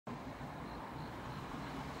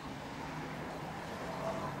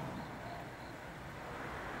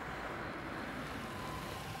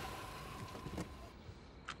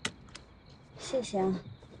谢谢啊。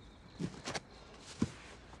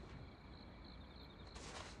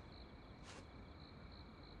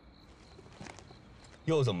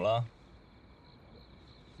又怎么了？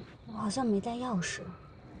我好像没带钥匙。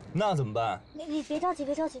那怎么办？你别着急，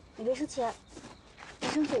别着急，你别生气，别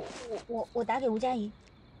生气。我打给吴佳怡。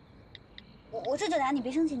我这就打，你别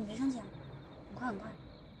生气，你别生气啊，很快很快。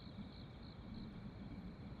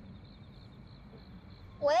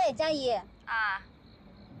喂，佳怡。啊。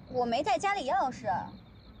我没带家里钥匙。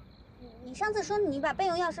你上次说你把备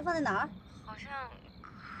用钥匙放在哪儿？好像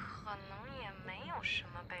可能也没有什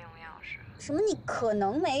么备用钥匙。什么？你可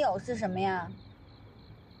能没有是什么呀？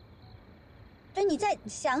对，你再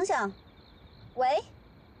想想。喂。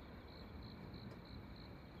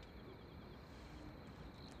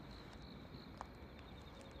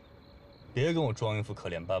别跟我装一副可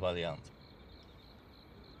怜巴巴的样子。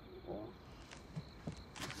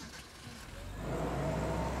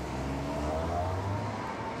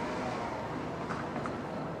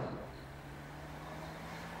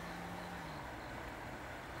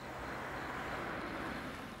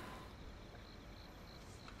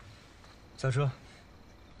下车。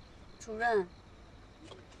主任，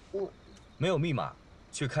我没有密码，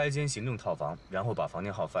去开一间行政套房，然后把房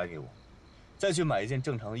间号发给我，再去买一件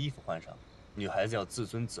正常的衣服换上。女孩子要自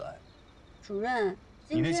尊自爱。主任，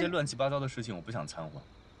你那些乱七八糟的事情我不想掺和，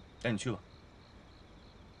赶紧去吧。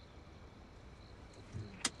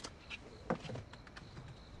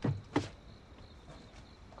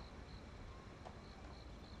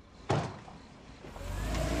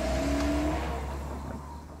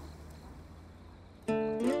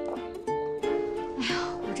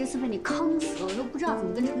这次被你坑死了，我都不知道怎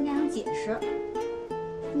么跟程家长解释。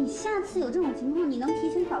你下次有这种情况，你能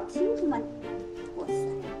提前搞清楚吗？哇塞！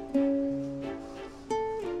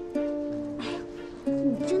哎呀，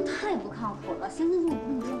你真太不靠谱了！行，我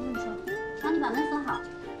跟你说，好，你把门锁好。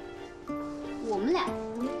我们俩，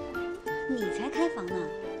你才开房呢。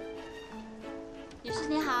女士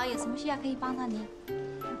你好，有什么需要可以帮到您？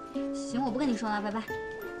行，我不跟你说了，拜拜。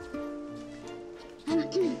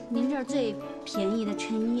您这儿最便宜的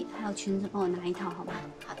衬衣还有裙子，帮我拿一套，好吧？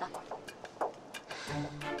好的。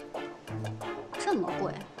这么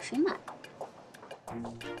贵，谁买？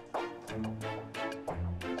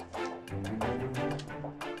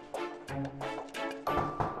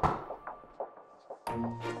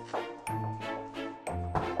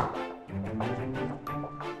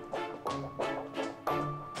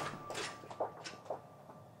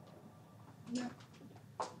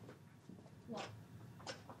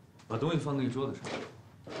把东西放那个桌子上。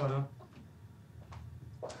好的。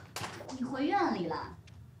你回院里了？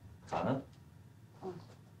咋了？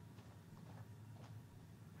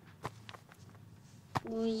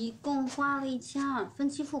我一共花了1200，分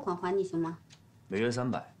期付款还你行吗？每月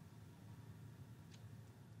300。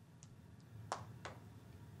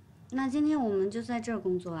那今天我们就在这儿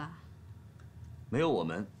工作啊？没有我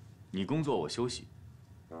们，你工作我休息。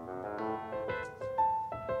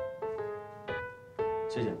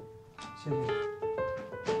谢谢。谢谢。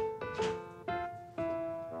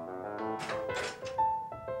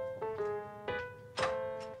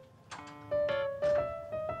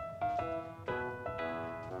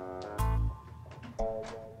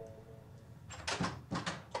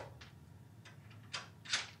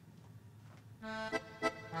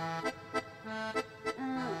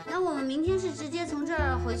那我们明天是直接从这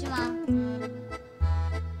儿回去吗？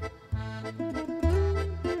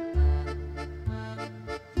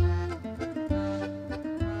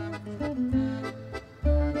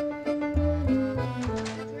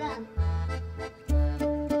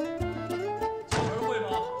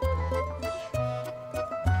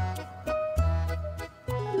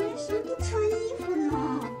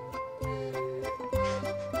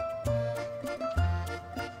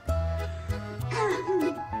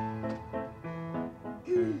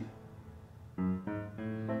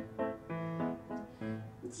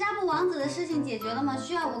纱布王子的事情解决了吗？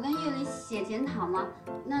需要我跟月里写检讨吗？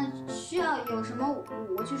那需要有什么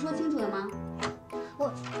我去说清楚的吗？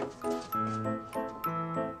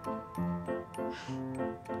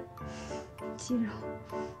肌肉。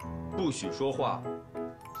不许说话，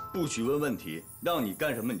不许问问题，让你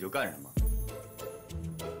干什么你就干什么。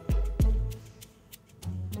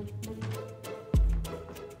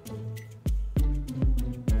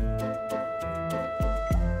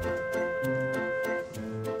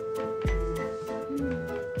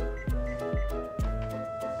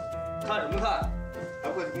看什么看？还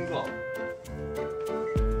不快去工作！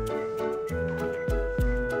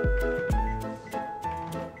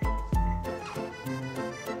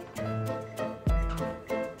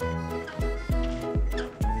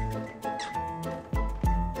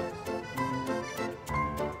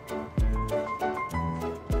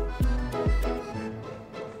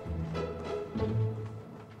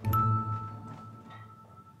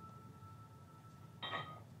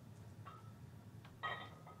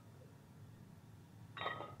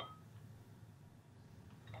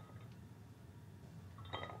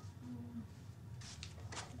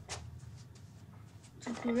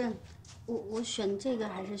主任，我选这个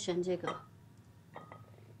还是选这个？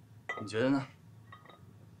你觉得呢？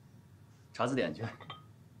查字典去。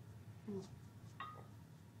嗯。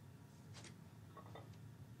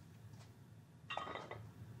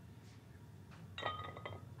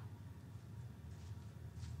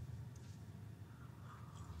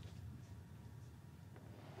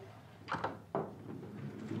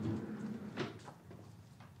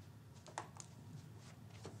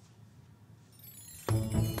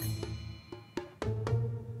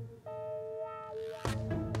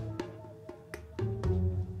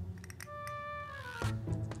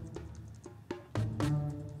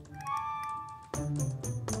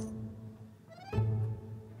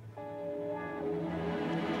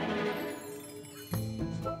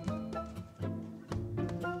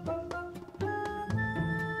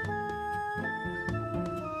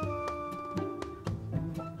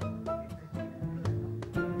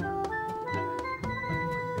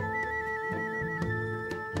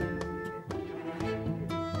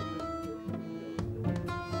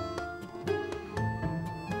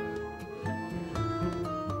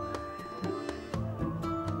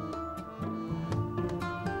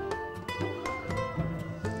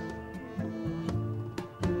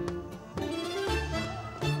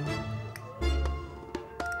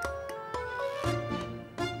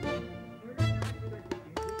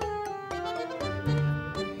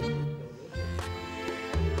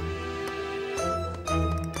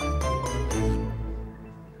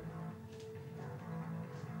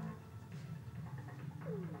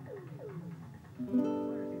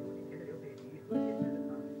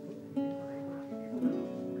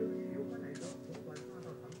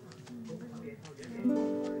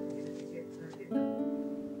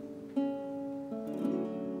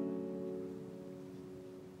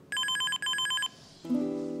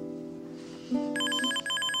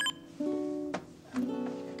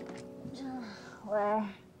喂，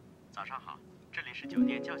早上好，这里是酒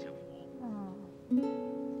店叫醒服务。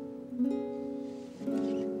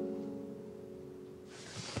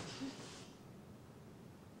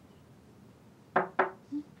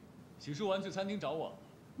洗漱完去餐厅找我。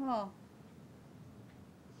哦。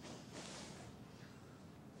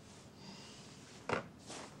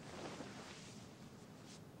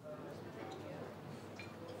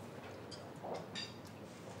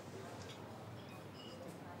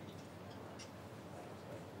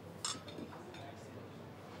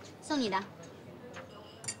送你的。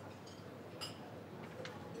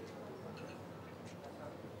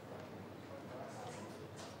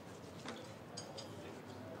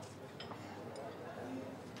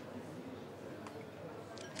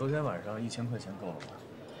昨天晚上1000块钱够了吧？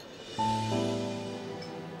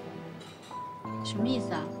什么意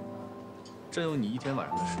思啊？占用你一天晚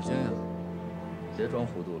上的时间呀！别装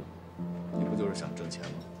糊涂了，你不就是想挣钱吗？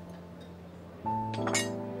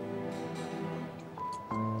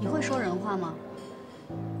你会说人话吗？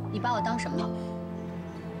你把我当什么？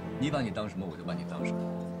你把你当什么，我就把你当什么。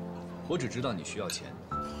我只知道你需要钱。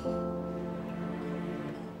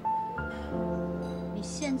你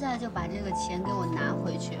现在就把这个钱给我拿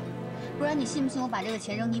回去，不然你信不信我把这个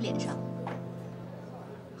钱扔你脸上？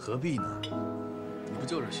何必呢？你不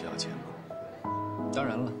就是需要钱吗？当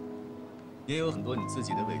然了，也有很多你自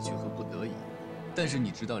己的委屈和不得已。但是你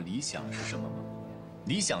知道理想是什么吗？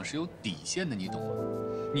理想是有底线的，你懂吗？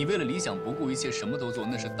你为了理想不顾一切，什么都做，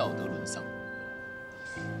那是道德沦丧。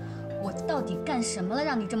我到底干什么了，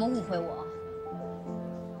让你这么误会我？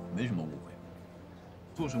没什么误会，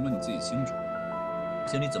做什么你自己清楚，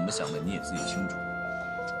心里怎么想的你也自己清楚。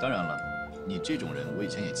当然了，你这种人我以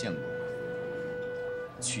前也见过，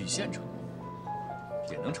曲线成功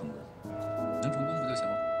也能成功，能成功不就行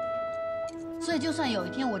了？所以就算有一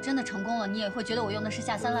天我真的成功了，你也会觉得我用的是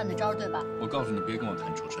下三滥的招，对吧？我告诉你，别跟我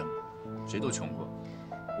谈出身，谁都穷过。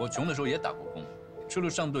我穷的时候也打过工，吃了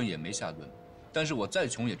上顿也没下顿，但是我再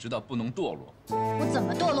穷也知道不能堕落。我怎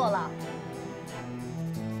么堕落了？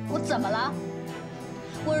我怎么了？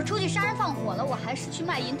我是出去杀人放火了，我还是去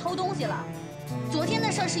卖淫偷东西了？昨天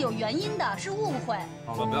的事是有原因的，是误会。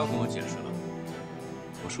好了，不要跟我解释了。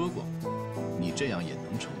我说过，你这样也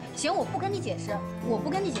能成功。行，我不跟你解释，我不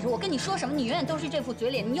跟你解释，我跟你说什么，你永远都是这副嘴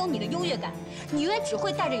脸，你有你的优越感，你永远只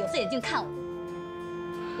会戴着有色眼镜看我。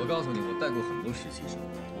我告诉你，我带过很多实习生，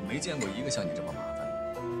我没见过一个像你这么麻烦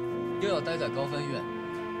的，又要待在高翻院，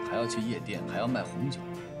还要去夜店，还要卖红酒，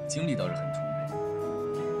精力倒是很充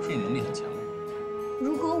沛，是你能力很强。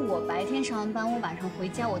如果我白天上完班，我晚上回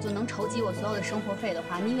家，我就能筹集我所有的生活费的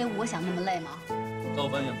话，你以为我想那么累吗？高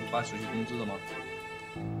翻院不发实习工资的吗？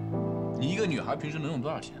你一个女孩平时能有多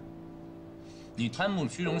少钱？你贪慕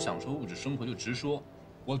虚荣、享受物质生活就直说，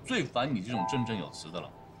我最烦你这种振振有词的了。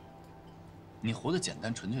你活得简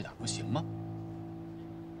单纯粹点不行吗？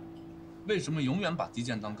为什么永远把低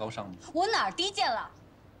贱当高尚呢？我哪儿低贱了？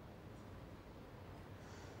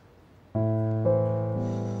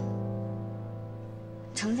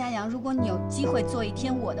程家阳，如果你有机会做一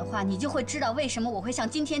天我的话，你就会知道为什么我会像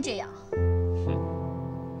今天这样。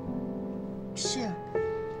是，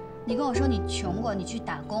你跟我说你穷过，你去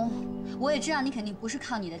打工，我也知道你肯定不是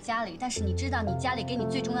靠你的家里，但是你知道你家里给你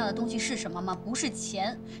最重要的东西是什么吗？不是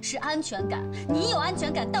钱，是安全感。你有安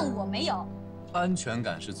全感，但我没有。安全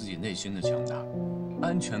感是自己内心的强大，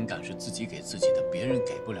安全感是自己给自己的，别人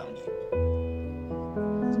给不了你。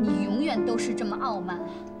你永远都是这么傲慢。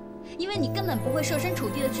因为你根本不会设身处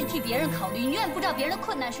地的去替别人考虑，你永远不知道别人的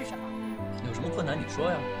困难是什么。有什么困难你说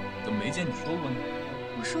呀，怎么没见你说过呢？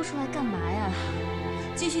我说出来干嘛呀？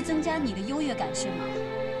继续增加你的优越感是吗？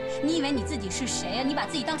你以为你自己是谁呀？你把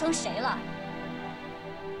自己当成谁了？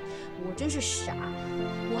我真是傻，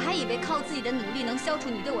我还以为靠自己的努力能消除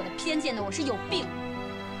你对我的偏见呢。我是有病。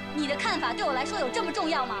你的看法对我来说有这么重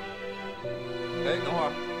要吗？哎，等会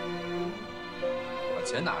儿，把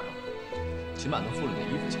钱拿上，起码能付了你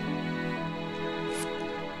的衣服钱。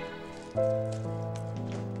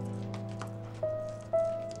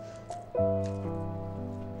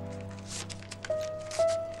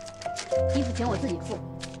衣服钱我自己付。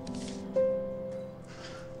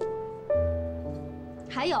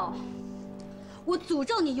还有，我诅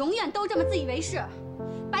咒你永远都这么自以为是，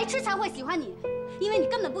白痴才会喜欢你，因为你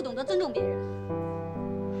根本不懂得尊重别人。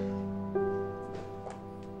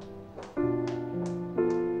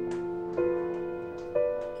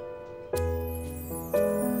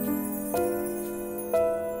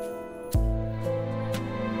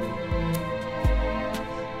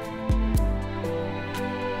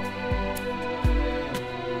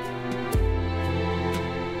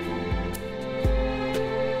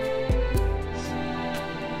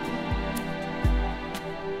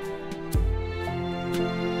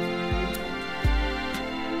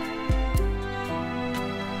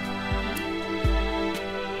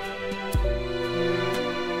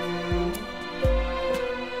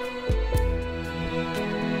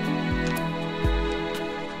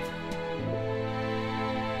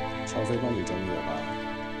乔飞帮你整理了吧？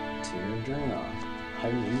挺认真啊，还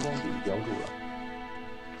用荧光笔标注了，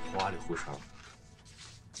花里胡哨。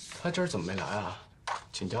他今儿怎么没来啊？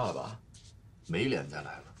请假了吧？没脸再来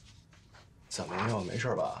了。怎么样？没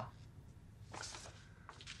事吧？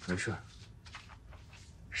没事。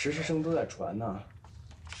实习生都在传呢。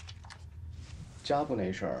家部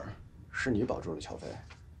那事儿，是你保住了乔飞？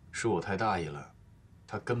是我太大意了，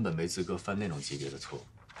他根本没资格犯那种级别的错误。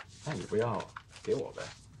那你不要，给我呗。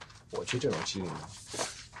我去这种机灵的，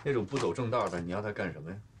那种不走正道的，你要他干什么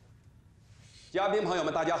呀？嘉宾朋友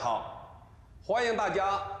们，大家好，欢迎大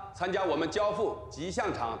家参加我们交付吉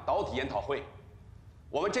祥场导体研讨会。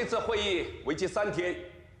我们这次会议为期3天。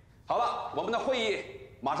好了，我们的会议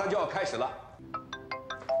马上就要开始了。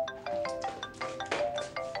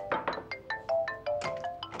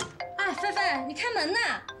哎，菲菲，你开门呐！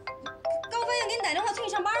高飞要给你打电话催你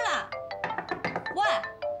上班了。喂。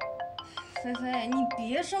菲菲，你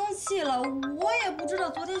别生气了，我也不知道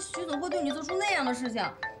昨天徐总会对你做出那样的事情。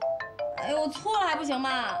哎呦，我错了还不行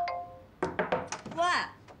吗？喂，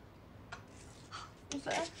菲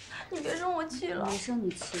菲，你别生我气了。没生你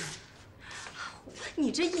气。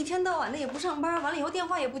你这一天到晚的也不上班，完了以后电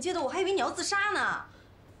话也不接的，我还以为你要自杀呢。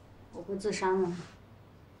我会自杀吗？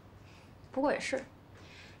不过也是，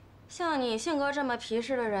像你性格这么皮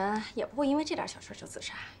实的人，也不会因为这点小事就自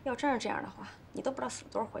杀。要真是这样的话，你都不知道死了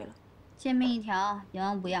多少回了。贱命一条，阎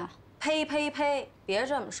王不要。呸呸呸！别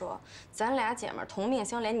这么说，咱俩姐们同命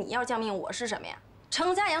相连，你要降命，我是什么呀？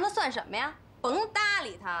程家阳他算什么呀？甭搭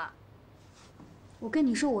理他。我跟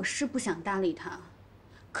你说，我是不想搭理他，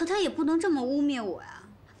可他也不能这么污蔑我呀。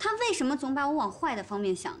他为什么总把我往坏的方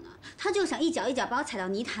面想呢？他就想一脚一脚把我踩到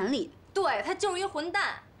泥潭里。对，他就是一混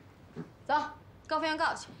蛋。走，高飞院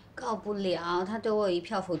告去。告不了，他对我有1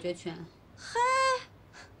票否决权。嘿，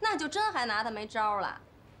那就真还拿他没招了。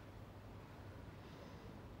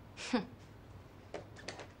哼！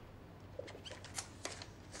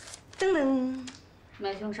噔噔，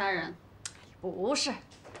买凶杀人？不是。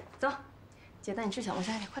走，姐带你吃小龙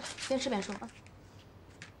虾去，快点，边吃边说啊。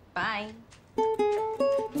拜。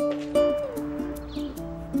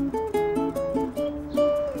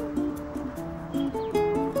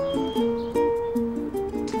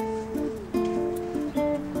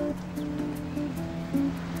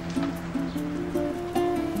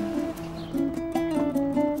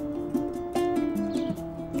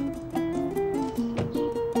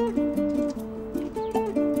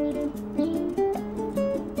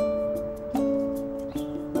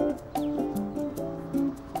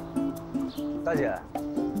大姐，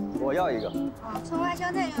我要一个。葱花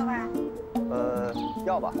香菜要吧？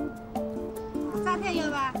要吧。榨菜要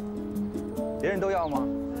吧？别人都要吗？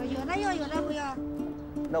有的要，有的不要。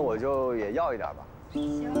那我就也要一点吧。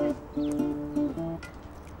行呗。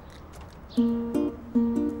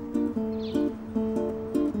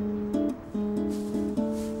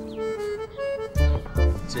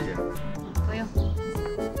谢谢。不用。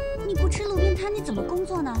你不吃路边摊，你怎么工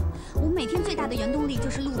作呢？我每天最大的原动力就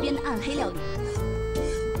是路边的暗黑料理。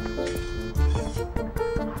好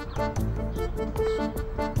吃。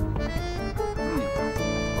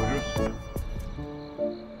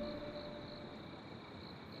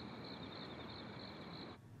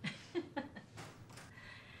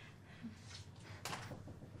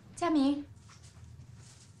佳明，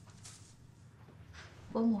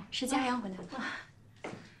伯母是佳阳回来了。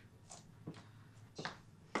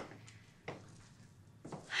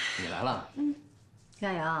你来了。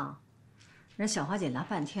佳阳，人小花姐来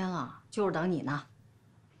半天了，就是等你呢。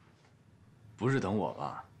不是等我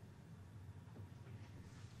吧？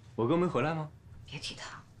我哥没回来吗？别提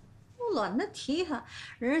他，我懒得提他。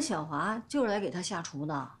人家小华就是来给他下厨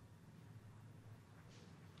的。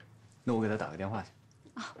那我给他打个电话去。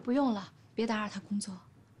啊，不用了，别打扰他工作。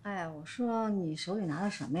哎，我说你手里拿的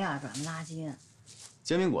什么呀？软不拉几。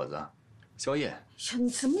煎饼果子，宵夜。你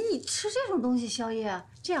怎么你吃这种东西宵夜啊？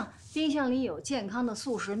这样冰箱里有健康的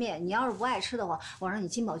速食面，你要是不爱吃的话，我让你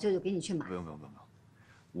金宝舅舅给你去买。不用，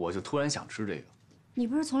我就突然想吃这个。你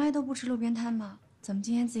不是从来都不吃路边摊吗？怎么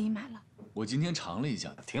今天自己买了？我今天尝了一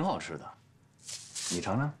下，挺好吃的。你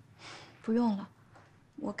尝尝。不用了，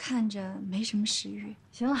我看着没什么食欲。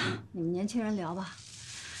行了，你们年轻人聊吧，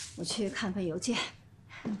我去看份邮件。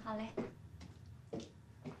好嘞。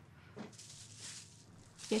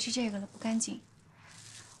别吃这个了，不干净。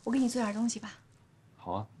我给你做点东西吧。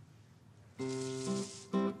好啊。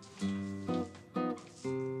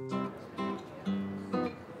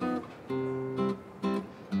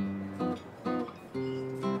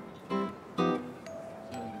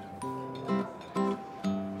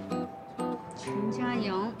陈佳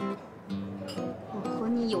阳，我和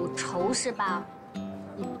你有仇是吧？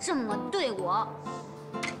你这么对我，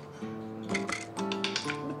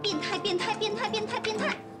你变态！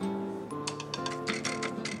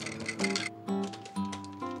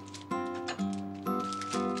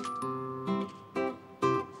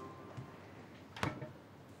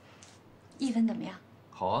意粉怎么样？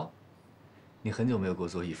好啊。你很久没有给我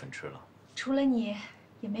做意粉吃了。除了你，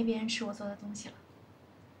也没别人吃我做的东西了。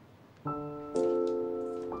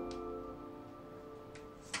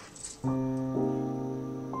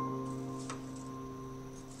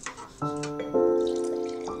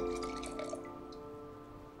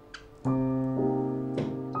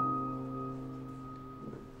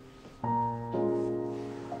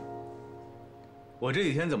我这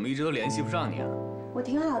几天怎么一直都联系不上你啊？我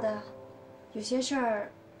挺好的，有些事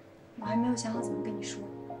儿我还没有想好怎么跟你说。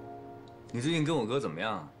你最近跟我哥怎么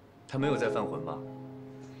样？他没有再犯浑吧？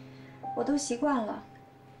我都习惯了，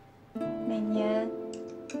每年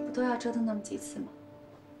不都要折腾那么几次吗？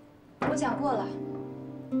我讲过了，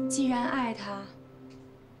既然爱他，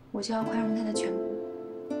我就要宽容他的全部。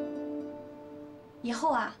以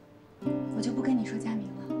后啊，我就不跟你说佳明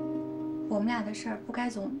了，我们俩的事儿不该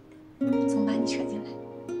总把你扯进来。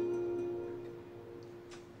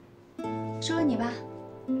说说你吧，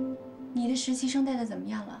你的实习生带的怎么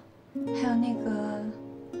样了？还有那个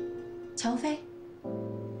乔飞，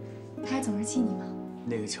他还总是气你吗？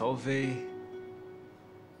那个乔飞，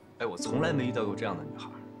哎，我从来没遇到过这样的女孩，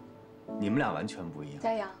你们俩完全不一样。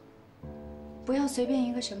佳阳，不要随便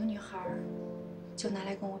一个什么女孩就拿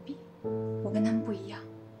来跟我比，我跟他们不一样，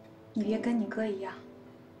你别跟你哥一样，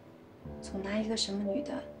总拿一个什么女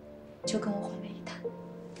的就跟我混为一谈。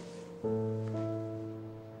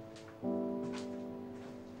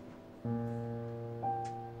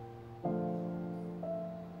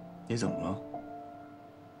你怎么了？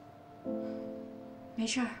没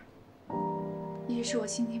事儿，也许是我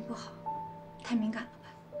心情不好，太敏感了吧。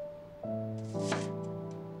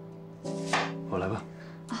我来吧。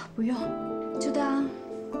啊，不用，就当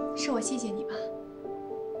是我谢谢你吧。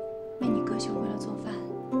为你哥学会了做饭，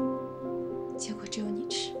结果只有你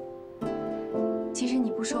吃。其实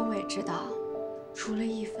你不说我也知道，除了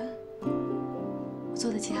意粉，我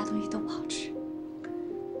做的其他东西都不好吃。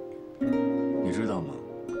你知道吗？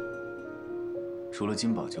除了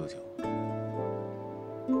金宝舅舅，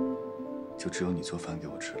就只有你做饭给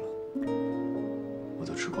我吃了，我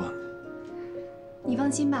都吃惯了。你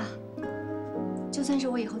放心吧，就算是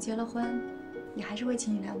我以后结了婚，也还是会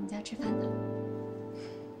请你来我们家吃饭的。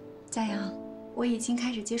佳阳，我已经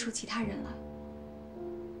开始接触其他人了，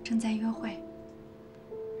正在约会，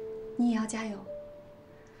你也要加油。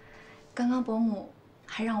刚刚伯母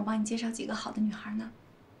还让我帮你介绍几个好的女孩呢。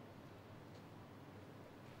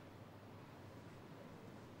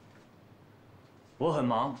我很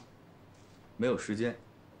忙，没有时间。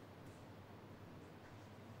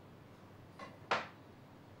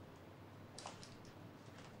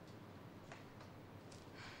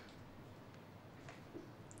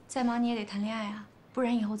再忙你也得谈恋爱啊，不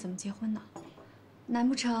然以后怎么结婚呢？难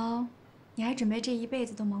不成你还准备这一辈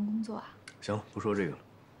子都忙工作啊？行了，不说这个了。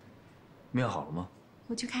面好了吗？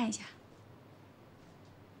我去看一下。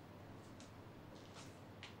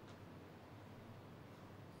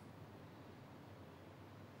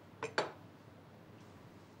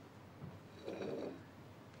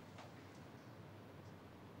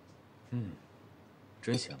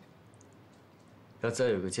真香。要再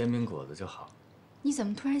有个煎饼果子就好。你怎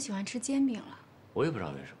么突然喜欢吃煎饼了？我也不知道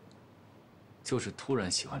为什么，就是突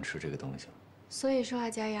然喜欢吃这个东西了。所以说啊，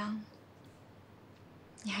佳阳，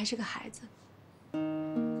你还是个孩子。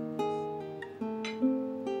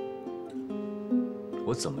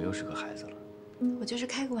我怎么又是个孩子了？我就是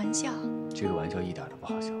开个玩笑。这个玩笑一点都不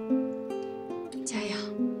好笑。佳阳。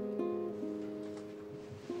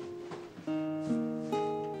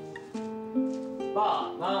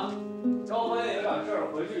爸妈，高欢有点事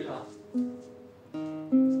儿，回去一趟。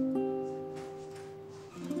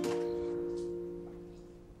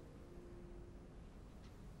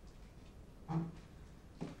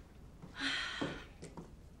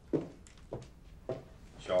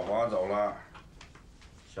小华走了，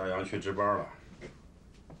夏阳去值班了。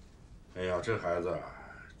哎呀，这孩子啊，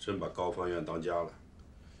真把高翻院当家了。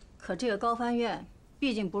可这个高翻院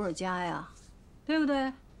毕竟不是家呀，对不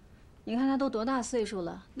对？你看他都多大岁数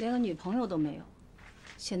了，连个女朋友都没有，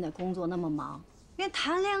现在工作那么忙，连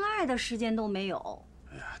谈恋爱的时间都没有。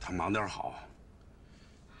哎呀，他忙点好。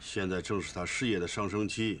现在正是他事业的上升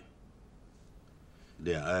期，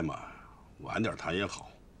恋爱嘛，晚点谈也好，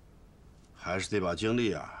还是得把精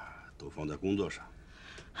力啊都放在工作上。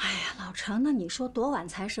哎呀，老程，那你说多晚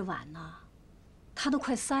才是晚呢？他都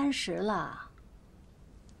快30了，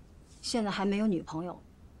现在还没有女朋友。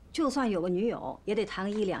就算有个女友，也得谈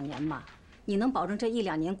个1、2年吧。你能保证这1、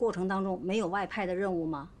2年过程当中没有外派的任务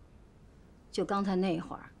吗？就刚才那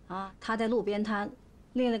会儿啊，他在路边摊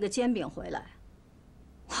拎了个煎饼回来，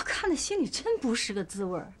我看了心里真不是个滋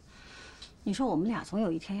味儿。你说我们俩总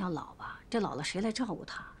有一天要老吧？这老了谁来照顾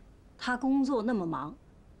他？他工作那么忙，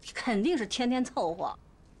肯定是天天凑合。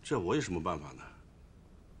这我有什么办法呢？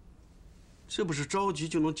这不是着急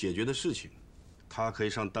就能解决的事情。他可以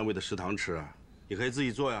上单位的食堂吃啊。也可以自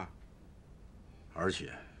己做呀，而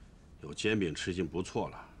且有煎饼吃已经不错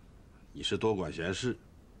了。你是多管闲事，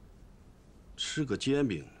吃个煎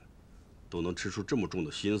饼都能吃出这么重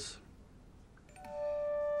的心思。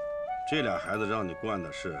这俩孩子让你惯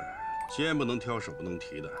的是肩不能挑手不能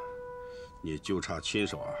提的，你就差亲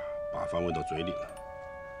手啊把饭喂到嘴里了。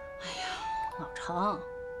哎呀，老程，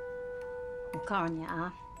我告诉你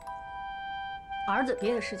啊，儿子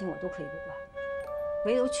别的事情我都可以不管，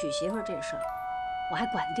唯有娶媳妇这事儿。我还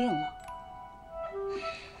管定了。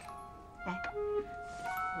哎，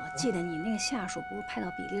我记得你那个下属不是派到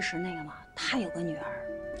比利时那个吗？他有个女儿，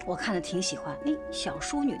我看着挺喜欢，那小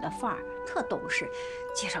淑女的范儿，特懂事，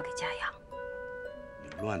介绍给佳阳。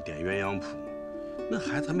你乱点鸳鸯谱，那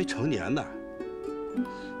孩子还没成年呢。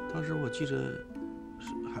当时我记着是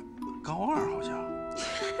还高2好像。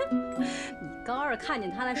你高2看见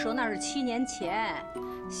他的时候那是7年前。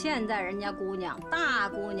现在人家姑娘大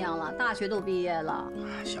姑娘了，大学都毕业了。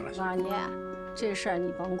行了，我告诉你，这事儿你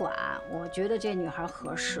甭管。我觉得这女孩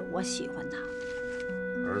合适，我喜欢她。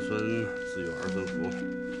儿孙自有儿孙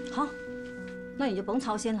福。好，那你就甭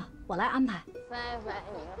操心了，我来安排。菲菲，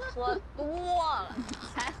你喝多了，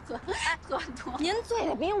才喝多。您醉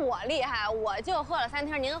的比我厉害，我就喝了3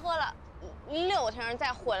听，您喝了6听，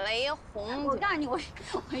再混了一红酒。我告诉你，我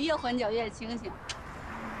越混酒越清醒。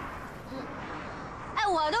哎，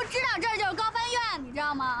我都知道这就是高翻院，你知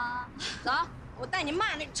道吗？走，我带你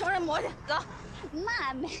骂那成人魔去。走，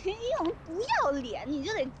骂没用，不要脸，你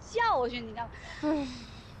就得教训，你知道吗？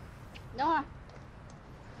你等会儿，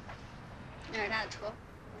那是他的车，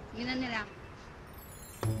你的那辆。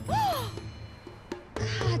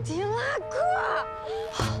卡迪拉克！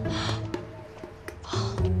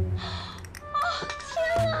天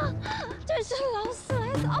哪，这是劳斯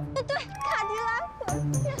莱斯啊，不对，卡迪拉克！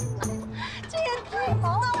天哪！这也太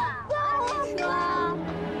宝马了，车啊，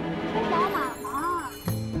开宝马吗？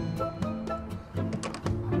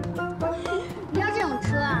你知道这种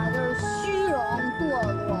车啊，就是虚荣堕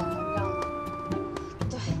落，你知道吗？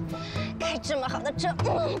对，开这么好的车，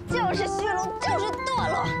就是虚荣，就是堕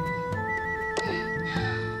落。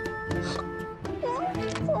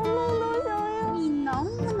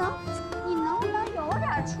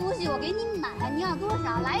我给你买，你要多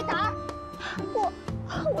少？来一打。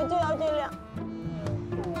我就要这辆。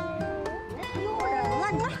丢人了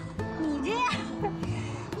你这样，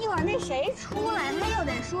一会儿那谁出来，他又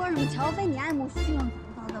得说什么乔飞你爱慕虚荣，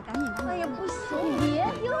走，赶紧。哎呀，不行，你别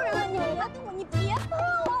丢人了，你别碰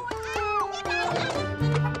我，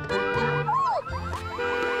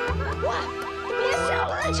哇，别笑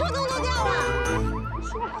了，那车灯都掉了。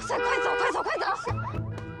哇塞，快走，快走，快走！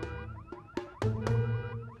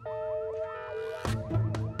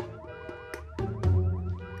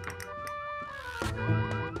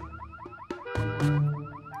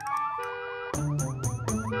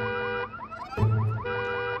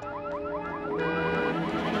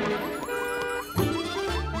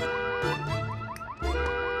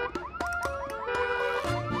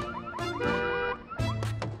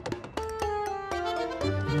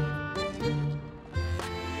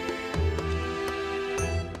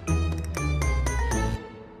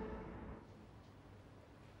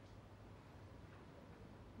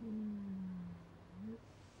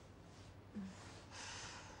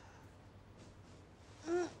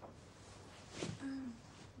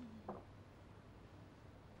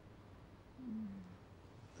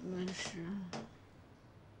没事。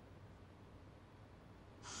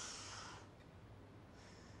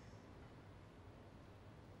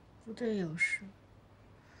不对，有事。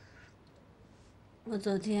我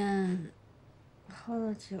昨天喝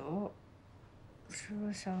了酒，吃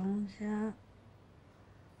了小龙虾。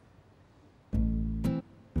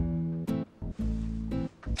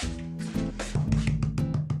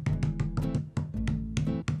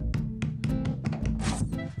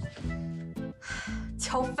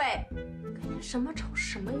乔飞，什么仇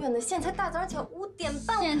什么怨的？现在才大早上起来5点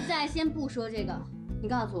半。现在先不说这个，你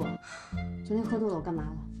告诉我，昨天喝多了我干嘛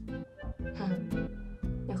了？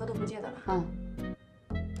你喝多不记得了？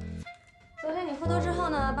昨天你喝多之后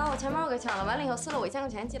呢，把我钱包给抢了，完了以后撕了我1000块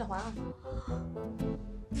钱，记得还啊？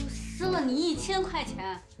我撕了你1000块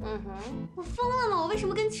钱。我疯了吗？我为什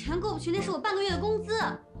么跟钱过不去？那是我半个月的工资。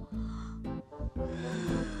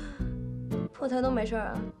破财都没事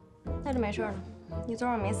啊，那就没事了。你昨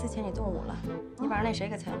晚没撕钱，你动武了，你把那谁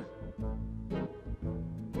给踩了？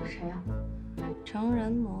谁呀？成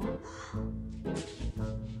人魔。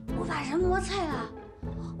我把人魔踩了。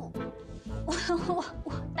我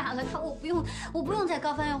打了他，我不用在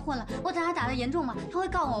高翻院混了。我打他打得严重吗？他会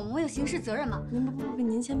告我吗？我有刑事责任吗？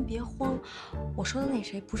您先别慌。我说的那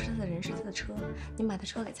谁不是他的人，是他的车。您把他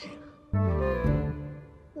车给踩了。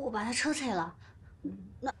我把他车踩了？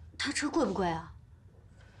那他车贵不贵啊？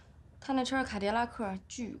他那车卡迪拉克，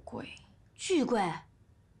巨贵，巨贵。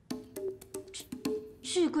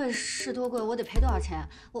巨贵是多贵？我得赔多少钱？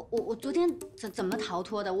我昨天怎么逃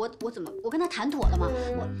脱的？我跟他谈妥了吗？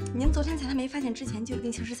您昨天在他没发现之前就已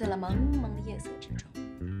经消失在了茫茫的夜色之中。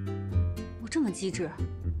我这么机智，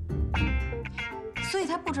所以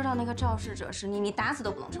他不知道那个肇事者是你，你打死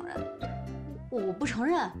都不能承认。我不承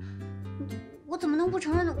认，我怎么能不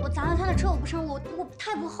承认呢？我砸了他的车，我不承认，我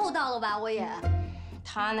太不厚道了吧？我也，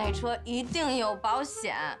他那车一定有保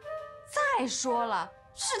险。再说了。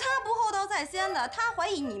是他不厚道在先的，他怀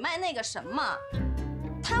疑你卖那个什么，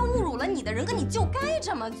他侮辱了你的人格，你就该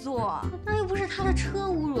这么做。那又不是他的车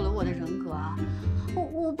侮辱了我的人格，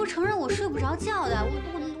我不承认，我睡不着觉的，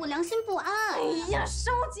我良心不安。哎呀，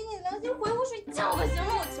收起你良心，回屋睡觉吧，行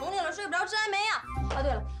吗？我求你了，睡不着，治安没呀。啊，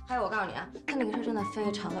对了，还有我告诉你啊，他那个车真的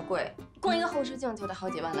非常的贵，光一个后视镜就得好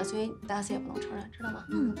几万呢，所以打死也不能承认，知道吗？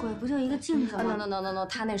那么贵，不就一个镜子吗？No，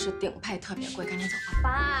 他那是顶配，特别贵，赶紧走吧，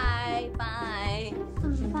拜拜。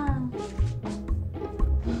怎么办啊？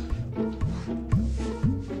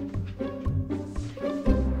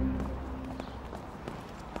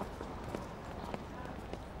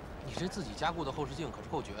你这自己加固的后视镜可是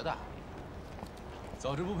够绝的。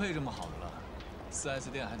早知不配这么好的了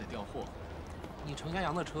，4S店还得调货。你程家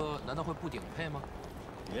阳的车难道会不顶配吗？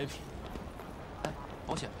别提。哎，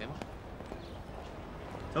保险赔吗？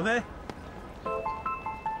小飞，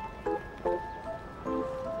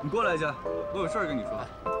你过来一下，我有事儿跟你说。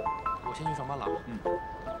我先去上班了。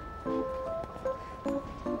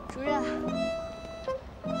主任，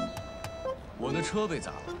我的车被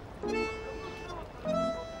砸了，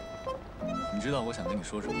你知道我想跟你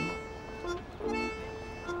说什么吗？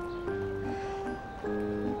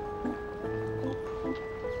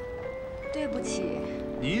对不起。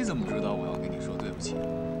你怎么知道我要跟你说对不起？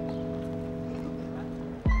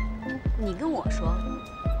你跟我说。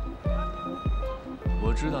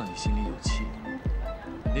我知道你心里有气。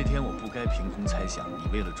那天我不该凭空猜想你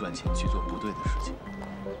为了赚钱去做不对的事情。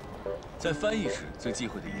在翻译室最忌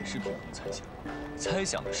讳的也是凭空猜想，猜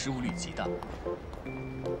想的失误率极大。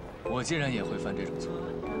我竟然也会犯这种错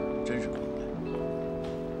误。真是不应该。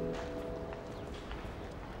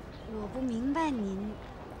我不明白您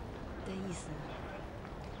的意思。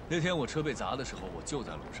那天我车被砸的时候，我就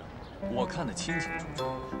在路上，我看得清清楚楚，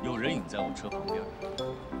有人影在我车旁边，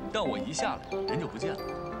但我一下来，人就不见了。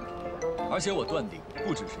而且我断定，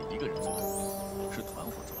不只是一个人做的，是团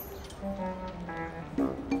伙做的。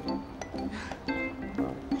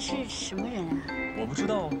那是什么人啊？我不知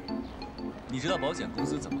道啊。你知道保险公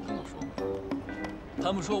司怎么跟我说吗？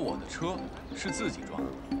他们说我的车是自己撞的。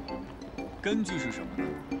根据是什么呢？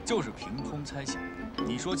就是凭空猜想。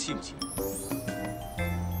你说气不气？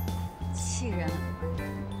气人。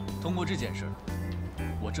通过这件事儿，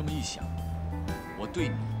我这么一想，我对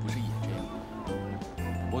你不是也这样？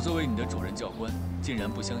我作为你的主任教官，竟然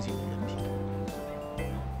不相信你人品，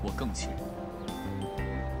我更气人。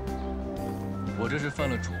我这是犯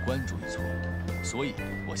了主观主义错误，所以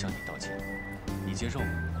我向你道歉，你接受吗？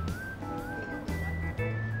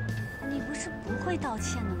你不是不会道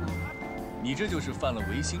歉的吗？你这就是犯了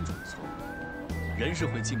唯心主义错误。人是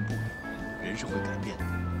会进步的，人是会改变的。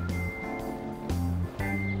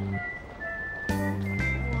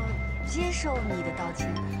我接受你的道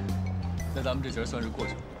歉。那咱们这节算是过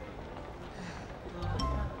去了。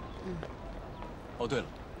哦，对了，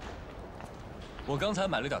我刚才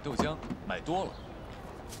买了点豆浆，买多了。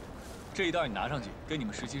这一袋你拿上去，跟你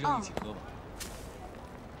们实习生一起喝吧。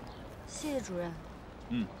谢谢主任。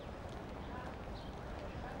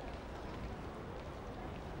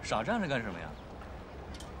傻站着干什么呀？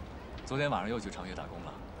昨天晚上又去长月打工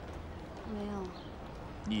了？没有。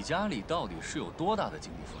你家里到底是有多大的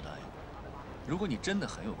经济负担呀？如果你真的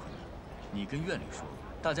很有困难，你跟院里说，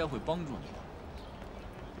大家会帮助你的。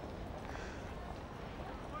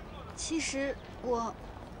其实我……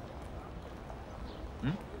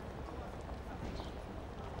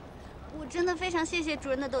我真的非常谢谢主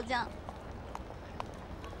任的豆浆。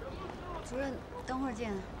主任，等会儿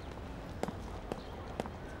见。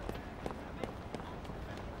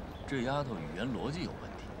这丫头语言逻辑有问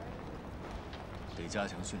题，得加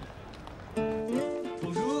强训练。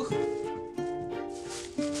Bonjour，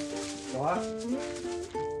 小花，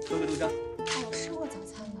喝个豆浆。我吃过早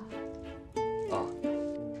餐了。啊，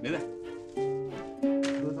梅梅，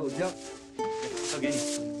喝豆浆，交给你。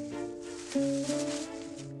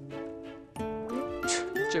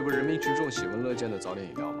这不是人民群众喜闻乐见的早点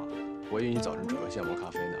饮料吗？我以为你早晨只喝现磨咖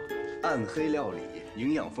啡呢。暗黑料理，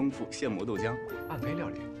营养丰富，现磨豆浆。暗黑料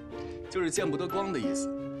理，就是见不得光的意思。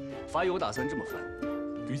法语我打算这么翻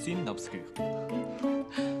 ：cuisine obscure。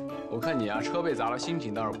我看你啊，车被砸了，心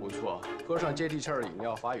情倒是不错，喝上接地气儿的饮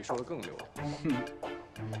料，法语说得更溜。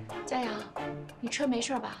佳阳，你车没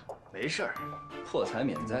事吧？没事儿，破财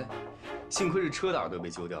免灾。幸亏是车的耳朵被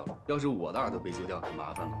揪掉了，要是我的耳朵被揪掉，可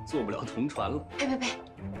麻烦了，坐不了同船了。呸！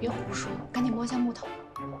别胡说，赶紧摸下木头。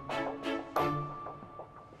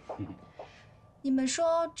你们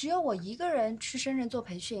说只有我一个人去深圳做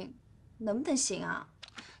培训，能不能行啊？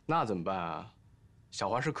那怎么办啊？小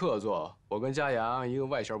华是客座，我跟佳阳一个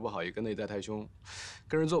外弦不好，一个内在太凶，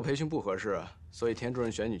跟人做培训不合适，所以田主任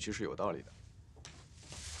选你去是有道理的。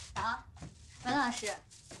好，文老师，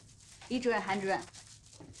李主任、韩主任，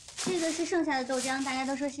这个是剩下的豆浆，大家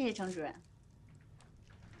都说谢谢程主任。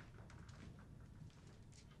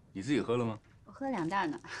你自己喝了吗？我喝2袋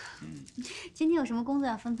呢。今天有什么工作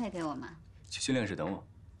要分配给我吗？去训练室等我。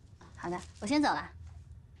好的，我先走了。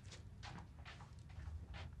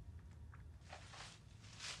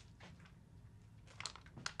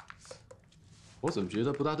我怎么觉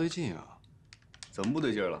得不大对劲啊？怎么不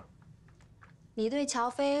对劲了？你对乔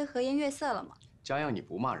飞和颜悦色了吗？佳阳，你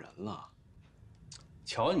不骂人了？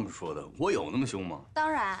瞧你们说的，我有那么凶吗？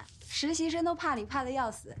当然，实习生都怕你怕得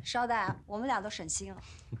要死，捎带我们俩都省心了。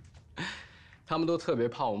他们都特别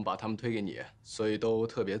怕我们把他们推给你，所以都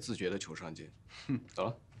特别自觉的求上进。走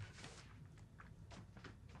了。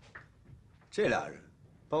这俩人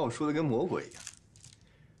把我说的跟魔鬼一样，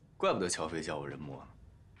怪不得乔飞叫我人魔呢。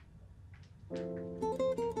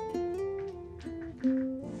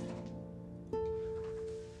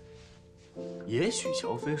也许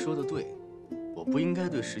乔飞说的对，我不应该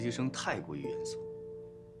对实习生太过于严肃。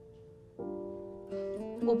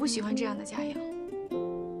我不喜欢这样的佳阳。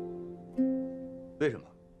为什么？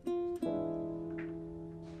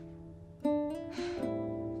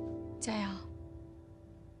佳阳，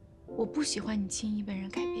我不喜欢你轻易被人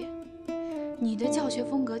改变。你的教学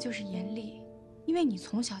风格就是严厉，因为你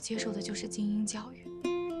从小接受的就是精英教育。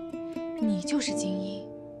你就是精英，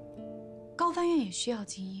高帆院也需要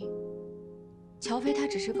精英。乔飞他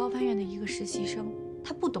只是高帆院的一个实习生，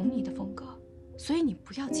他不懂你的风格，所以你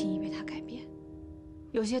不要轻易被他改变。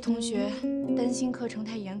有些同学担心课程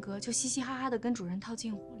太严格，就嘻嘻哈哈的跟主任套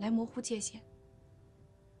近乎，来模糊界限。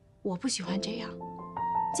我不喜欢这样，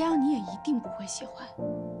这样你也一定不会喜欢。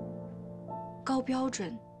高标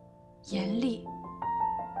准、严厉，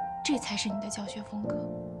这才是你的教学风格。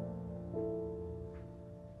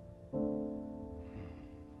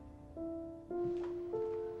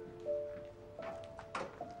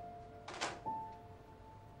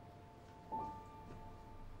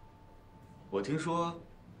我听说，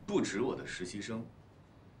不止我的实习生，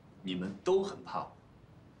你们都很怕我。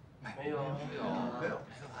没有。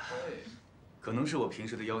可能是我平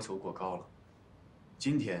时的要求过高了，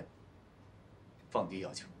今天放低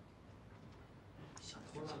要求。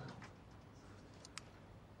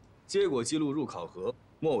结果记录入考核，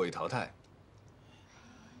末尾淘汰。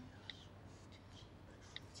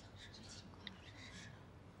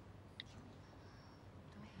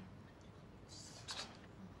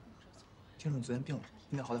听说你昨天病了，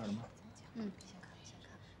现在好点了吗？嗯。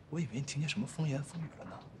我以为你听见什么风言风语了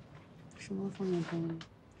呢。什么风言风语？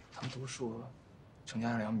他们都说，程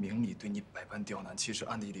家良明里对你百般刁难，其实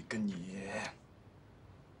暗地里跟你，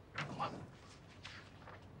懂吗？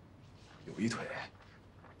有一腿。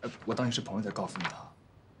我当你是朋友才告诉你的。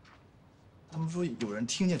他们说有人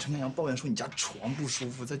听见程家良抱怨说你家床不舒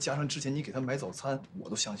服，再加上之前你给他买早餐，我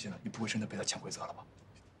都相信了，你不会真的被他潜规则了吧？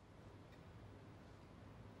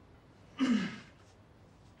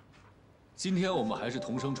今天我们还是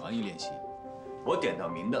同声传译练习，我点到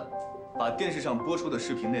名的，把电视上播出的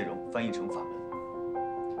视频内容翻译成法文。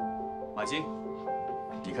马金，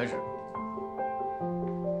你开始。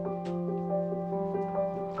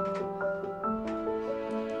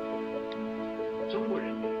中国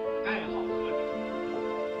人爱好和平。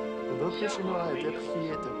Le peuple chinois est épris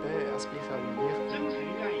de paix et aspire à l'unir.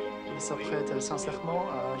 Il s'apprête sincèrement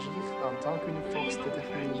à agir en tant qu'une force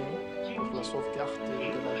déterminée pour la sauvegarde de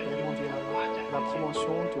la paix mondiale, la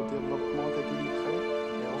promotion du développement équilibré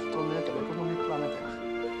et ordonné de l'économie planétaire.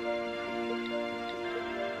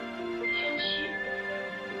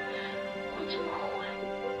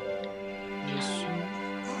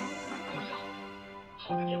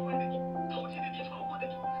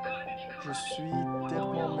 Je suis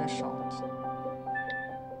tellement méchante.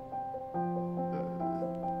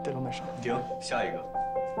 Tellement méchante. 停，下一个。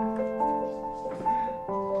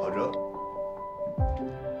郝哲。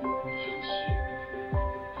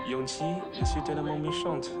勇气 je suis tellement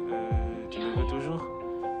méchante. Tu me veux toujours.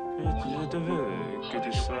 Je te veux que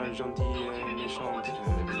tu sois gentille, méchante,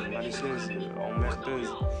 malicieuse,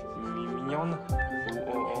 emmerdeuse, mignonne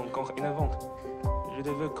ou encore énervante. Je te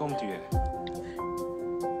veux comme tu es.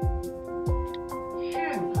 是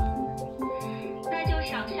吗？那就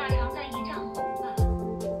赏下场在一丈红吧。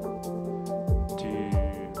停，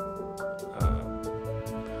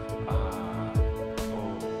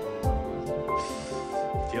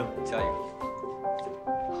下一个。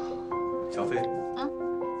小飞。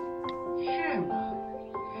是吗？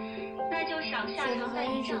那就赏下场在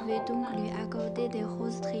一丈红吧。Je vais donc lui accorder des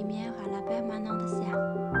roses trémières à la permanence.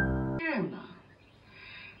 是吗？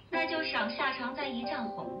那就赏下场在一丈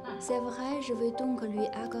红吧。 C'est vrai, je vais donc lui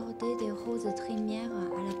accorder des roses trémières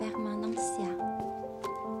à la permanence.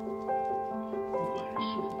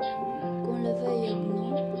 Qu'on le veuille ou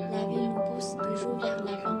non, la vie nous pousse toujours vers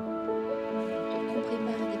l'avant. On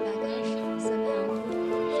prépare des bagages, se met en route,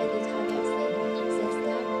 fait des traversées,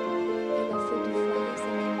 s'installe, et le feu du foyer se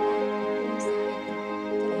met là, on s'arrête.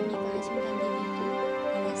 De la migration d'individus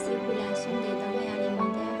à la circulation des denrées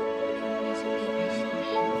alimentaires, l'évolution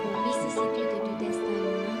des vicissitudes du destin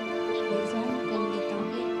humain, les hommes comme les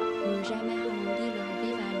denrées n'ont jamais ralenti leur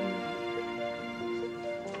vie valeur.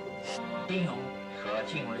 金融和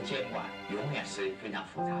金融的监管永远是非常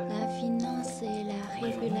复杂的。La finance et la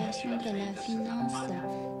régulation de la finance,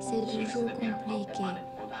 c'est toujours compliqué.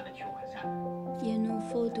 Il nous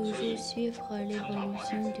faut toujours suivre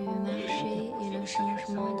l'évolution du marché et le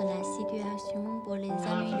changement de la situation pour les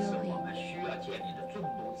améliorer.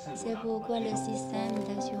 C'est pourquoi le système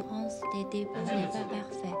d'assurance des dépôts n'est pas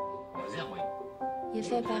parfait. Il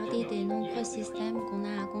fait partie des nombreux systèmes qu'on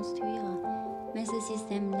a à construire, mais ce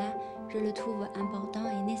système-là, je le trouve important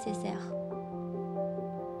et nécessaire.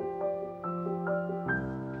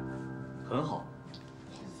 很好。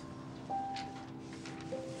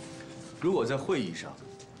如果在会议上，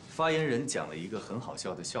发言人讲了一个很好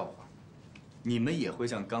笑的笑话，你们也会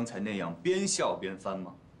像刚才那样边笑边翻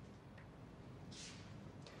吗？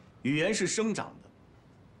语言是生长的，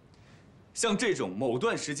像这种某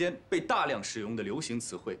段时间被大量使用的流行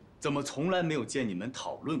词汇，怎么从来没有见你们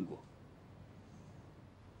讨论过？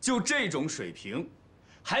就这种水平，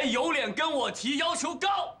还有脸跟我提要求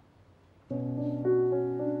高？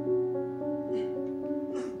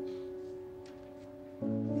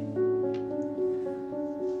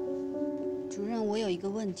个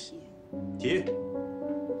问题。提。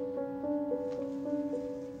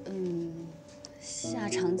下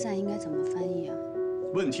场赞应该怎么翻译啊？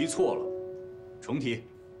问题错了，重提。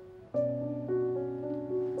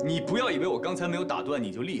你不要以为我刚才没有打断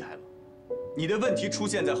你就厉害了，你的问题出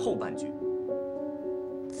现在后半句。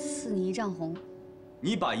赐你一丈红。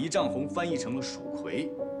你把一丈红翻译成了蜀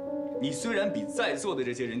葵，你虽然比在座的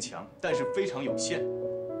这些人强，但是非常有限。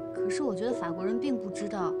可是我觉得法国人并不知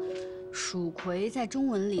道蜀葵在中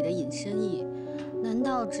文里的引申义，难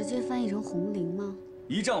道直接翻译成红绫吗？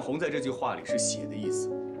一丈红在这句话里是血的意思，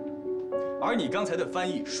而你刚才的翻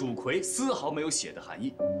译蜀葵丝毫没有血的含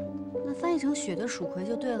义。那翻译成血的蜀葵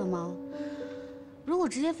就对了吗？如果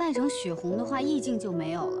直接翻译成血红的话，意境就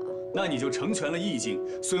没有了。那你就成全了意境，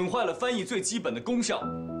损坏了翻译最基本的功效。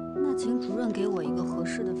那请主任给我一个合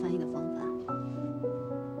适的翻译的方法。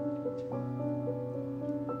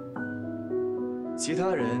其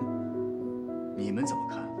他人，你们怎么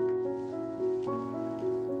看？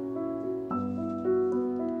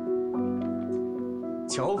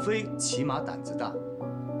乔飞起码胆子大，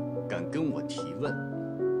敢跟我提问。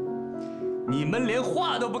你们连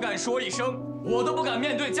话都不敢说一声，我都不敢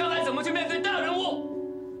面对，将来怎么去面对大人物？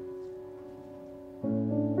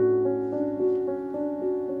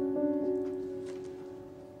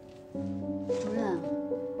主任，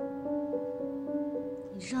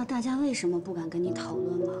你知道大家为什么不敢跟你讨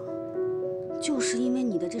论吗？就是因为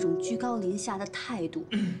你的这种居高临下的态度。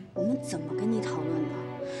我们怎么跟你讨论呢？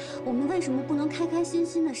我们为什么不能开开心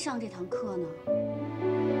心的上这堂课呢？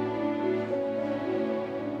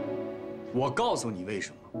我告诉你为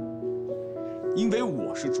什么，因为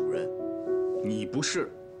我是主任，你不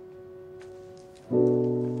是。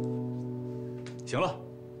行了，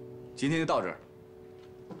今天就到这儿。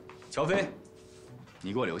乔飞，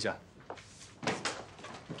你给我留下。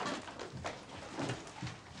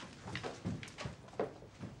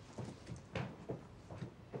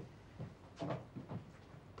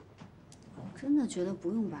真的觉得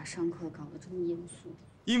不用把上课搞得这么严肃。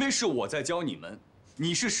因为是我在教你们，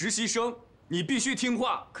你是实习生，你必须听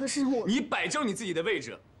话。可是我，你摆正你自己的位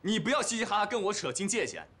置，你不要嘻嘻哈哈跟我扯清界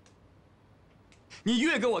限。你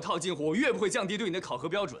越跟我套近乎，我越不会降低对你的考核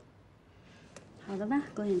标准。好的吧，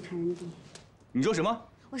狗眼看人低。你说什么？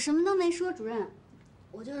我什么都没说，主任。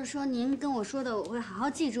我就是说您跟我说的，我会好好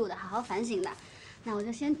记住的，好好反省的。那我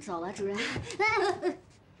就先走了，主任。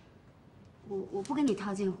我不跟你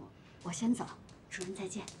套近乎，我先走。主任再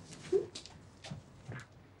见。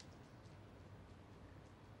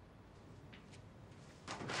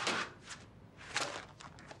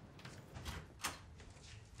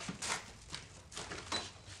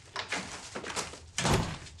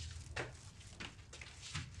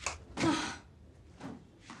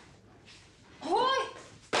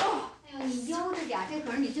这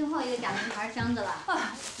可是你最后一个假名牌箱子了。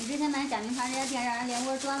你之前买假名牌那家店让人连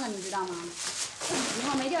窝端了，你知道吗？以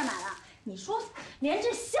后没地儿买了。你说，连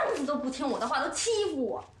这箱子都不听我的话，都欺负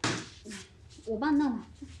我。我帮你弄吧。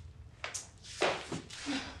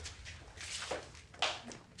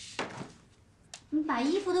你把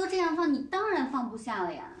衣服都这样放，你当然放不下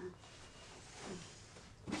了呀。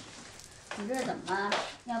你这是怎么了？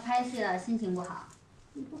要拍戏了，心情不好？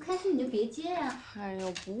你不开心你就别接呀。哎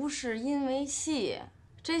呦，不是因为戏，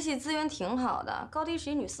这戏资源挺好的，高低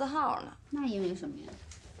是一女4号呢。那因为什么呀？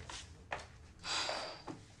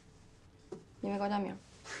因为高佳明。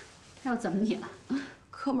他要怎么你了？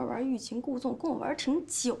哥们玩欲擒故纵，跟我玩挺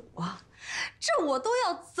久啊，这我都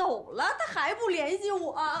要走了，他还不联系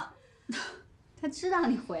我。他知道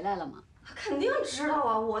你回来了吗？肯定知道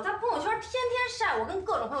啊！我在朋友圈天天晒我跟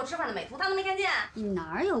各种朋友吃饭的美图，他都没看见。你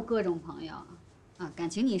哪有各种朋友？啊，感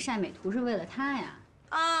情你晒美图是为了他呀？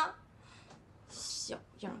啊，小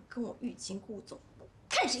样，跟我欲擒故纵，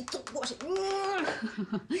看谁走过谁。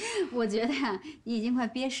我觉得呀，你已经快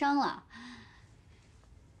憋伤了。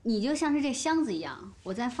你就像是这箱子一样，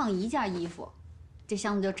我再放一件衣服，这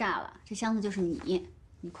箱子就炸了。这箱子就是你，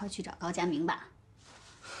你快去找高佳明吧。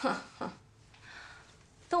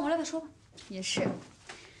等我回来再说吧。也是，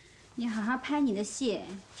你好好拍你的戏，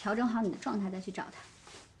调整好你的状态再去找他。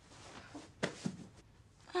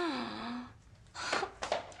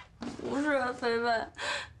不是啊，菲菲，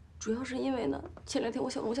主要是因为呢，前2天我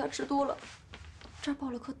小龙虾吃多了，这儿爆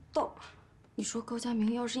了颗痘。你说高佳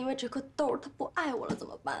明要是因为这颗痘他不爱我了怎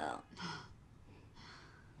么办啊？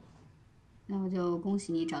那我就恭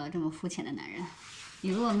喜你找到这么肤浅的男人。你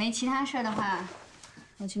如果没其他事儿的话，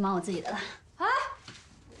我去忙我自己的了。哎，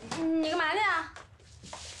你干嘛去啊？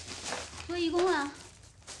做义工啊。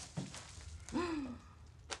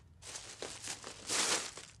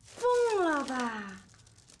疯了吧？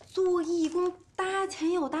做义工搭起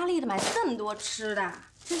钱有大力的买这么多吃的。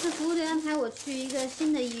这次服务队安排我去一个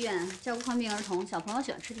新的医院照顾患病儿童，小朋友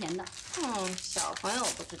喜欢吃甜的。小朋友我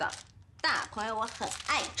不知道，大朋友我很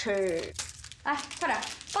爱吃。哎，快点，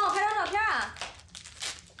帮我拍张照片啊！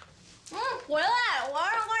回来，我要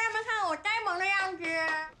让观众们看我呆萌的样子。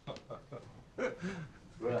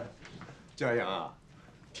主任，佳阳啊，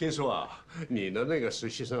听说啊，你的那个实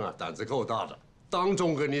习生啊，胆子够大的，当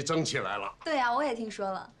众跟你争起来了。对呀，我也听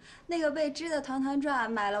说了。那个被支得团团转，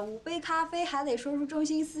买了5杯咖啡还得说出中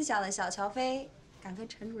心思想的小乔飞，敢跟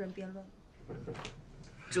陈主任辩论。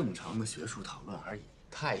正常的学术讨论而已，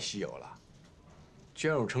太稀有了。居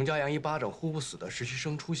然有程家阳一巴掌呼不死的实习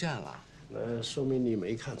生出现了，那说明你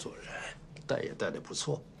没看错人，带也带得不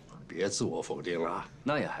错，别自我否定了。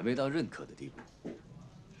那也还没到认可的地步。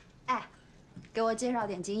哎，给我介绍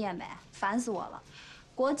点经验呗，烦死我了。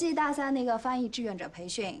国际大赛那个翻译志愿者培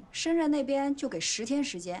训，深圳那边就给10天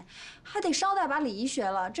时间，还得捎带把礼仪学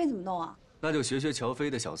了，这怎么弄啊？那就学学乔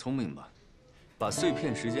飞的小聪明吧，把碎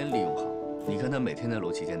片时间利用好。你看他每天在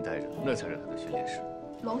楼梯间待着，那才是他的训练室。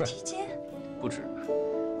楼梯间？不止，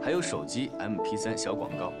还有手机、MP3、小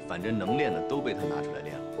广告，反正能练的都被他拿出来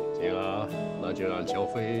练了。行啊，那就让乔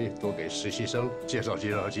飞多给实习生介绍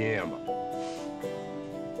介绍经验吧。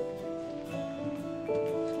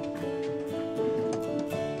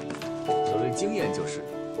经验就是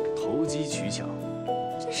投机取巧。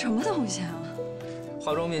这什么东西啊？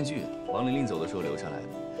化妆面具，王玲玲走的时候留下来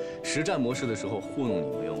的，实战模式的时候糊弄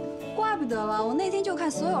你们用的。怪不得了，我那天就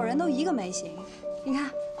看所有人都一个没型。你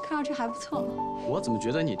看，看上去还不错。我怎么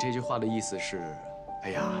觉得你这句话的意思是，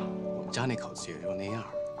哎呀，我们家那口子也就那样，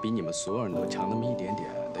比你们所有人都强那么一点点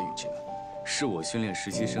的语气呢？是我训练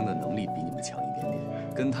实习生的能力比你们强一点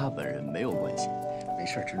点，跟他本人没有关系。没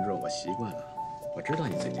事，陈主任，我习惯了。我知道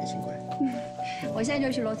你嘴甜心乖。我现在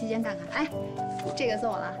就去楼梯间看看。哎，这个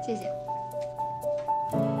送我了，谢谢。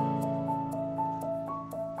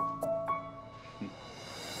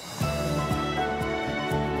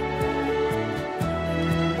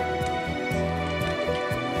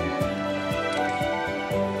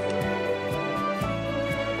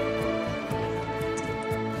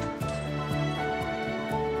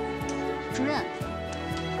主任，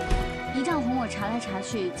仪仗红我查来查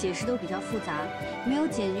去，解释都比较复杂，没有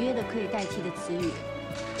简约的可以代替的词语。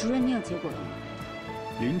主任，你有结果了吗？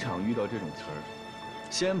临场遇到这种词儿，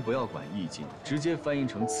先不要管意境，直接翻译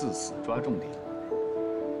成刺死，抓重点。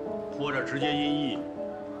或者直接音译，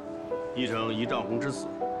译成仪仗红之死，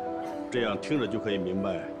这样听着就可以明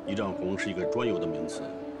白，仪仗红是一个专有的名词，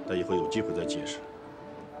但以后有机会再解释。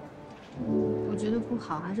我觉得不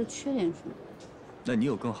好，还是缺点什么？那你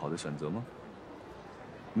有更好的选择吗？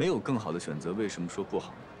没有更好的选择，为什么说不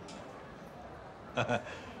好呢？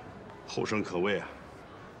后生可畏啊！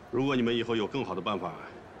如果你们以后有更好的办法，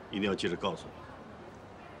一定要记着告诉我。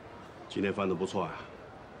今天翻得不错啊，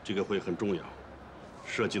这个会很重要，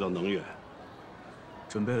涉及到能源。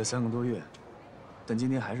准备了3个多月，但今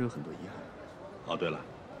天还是有很多遗憾。哦，对了，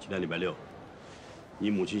今天礼拜6，你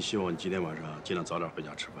母亲希望你今天晚上尽量早点回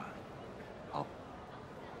家吃饭。好，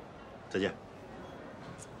再见。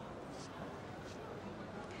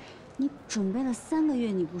你准备了3个月，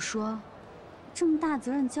你不说，这么大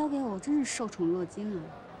责任交给我，真是受宠若惊啊！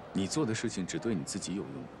你做的事情只对你自己有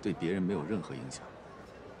用，对别人没有任何影响。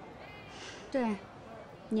对，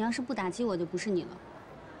你要是不打击我，就不是你了。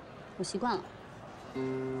我习惯了。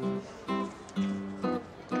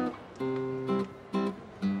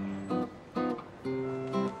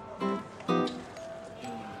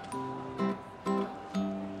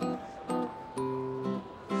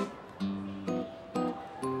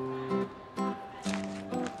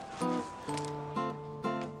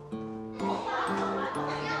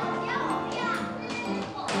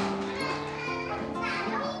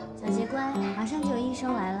马上就有医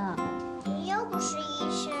生来了。你又不是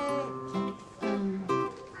医生。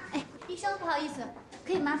哎，医生，不好意思，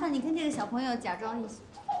可以麻烦你跟这个小朋友假装一下。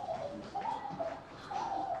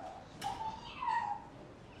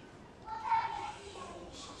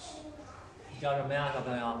你叫什么呀，小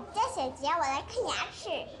朋友？叫小杰，我来看牙齿。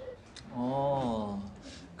哦，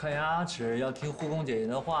看牙齿要听护工姐姐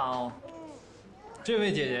的话哦。这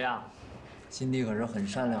位姐姐呀，心地可是很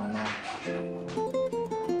善良的。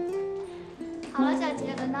好了，小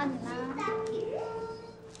杰，轮到你啦。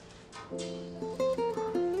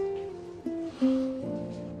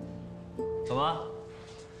怎么？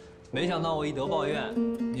没想到我一得抱怨，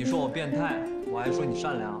你说我变态，我还说你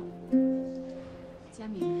善良。佳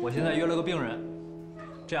明，我现在约了个病人，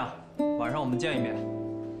这样晚上我们见一面。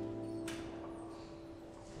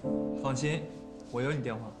放心，我有你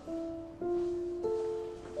电话。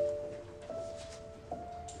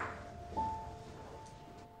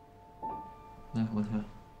哎，我天，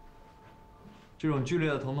这种剧烈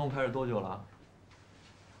的疼痛开始多久了？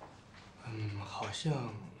好像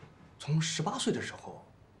从18岁的时候。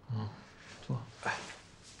坐。哎，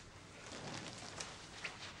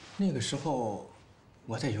那个时候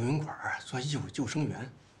我在游泳馆做义务救生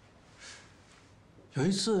员。有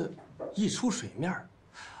一次一出水面，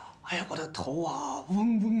哎呀，我的头啊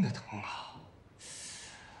嗡嗡的疼啊！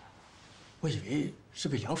我以为是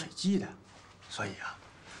被凉水击的，所以啊，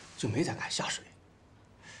就没再敢下水。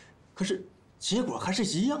可是结果还是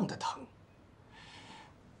一样的疼。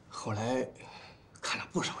后来看了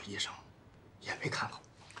不少医生，也没看好。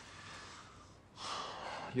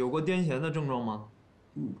有过癫痫的症状吗？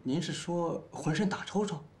您是说浑身打抽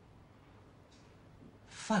抽？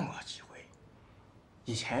犯过几回。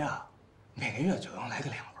以前呀，每个月就能来个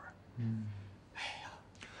2回。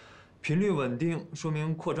频率稳定，说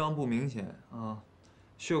明扩张不明显啊，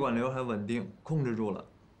血管瘤还稳定，控制住了。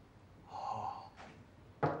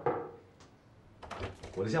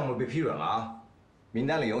我的项目被批准了啊，名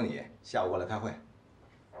单里有你，下午过来开会。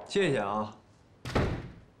谢谢啊。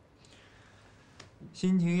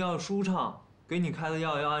心情要舒畅，给你开的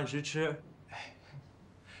药要按时吃。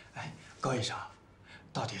高医生，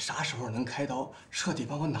到底啥时候能开刀，彻底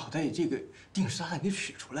把我脑袋这个定时炸弹给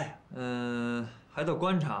取出来呀？还得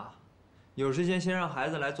观察，有时间先让孩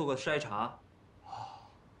子来做个筛查。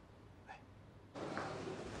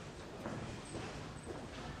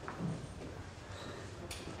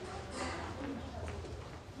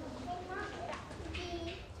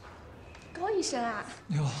高医生啊！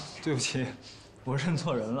哟，对不起，我认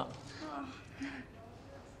错人了。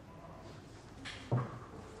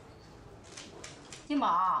金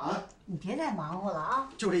宝，你别再忙活了啊！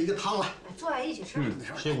就这一个汤了，坐下一起吃。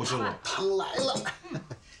辛苦辛苦。汤来了。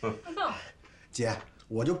姐，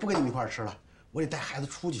我就不跟你们一块儿吃了，我得带孩子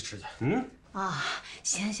出去吃去。啊，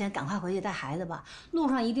行行，赶快回去带孩子吧，路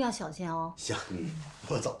上一定要小心哦。行，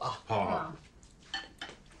我走了啊。好。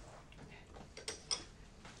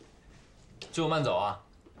舅慢走啊。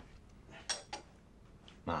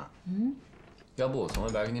妈，要不我从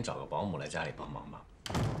外边给你找个保姆来家里帮忙吧？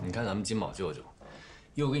你看咱们金宝舅舅，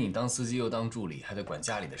又给你当司机又当助理，还得管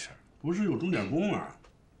家里的事儿。不是有钟点工吗？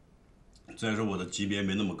再说我的级别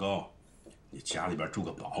没那么高，你家里边住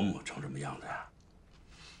个保姆成什么样的呀？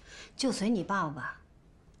就随你爸爸吧，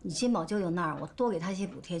你金宝舅舅那儿我多给他些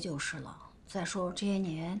补贴就是了。再说这些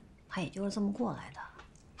年他也就是这么过来的。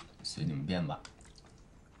随你们便吧。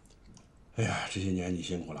哎呀，这些年你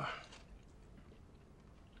辛苦了。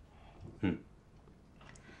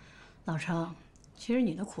老程，其实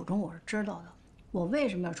你的苦衷我是知道的。我为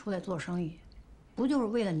什么要出来做生意，不就是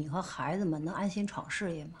为了你和孩子们能安心闯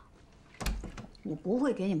事业吗？我不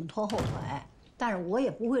会给你们拖后腿，但是我也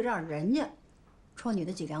不会让人家戳你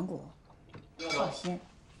的脊梁骨。放心。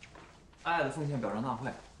爱的奉献表彰大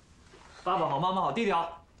会，爸爸好，妈妈好，弟弟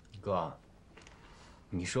好。哥，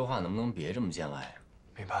你说话能不能别这么见外呀？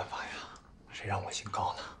没办法呀，谁让我姓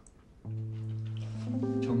高呢？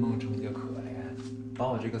承蒙程姐可怜，把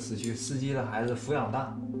我这个死去司机的孩子抚养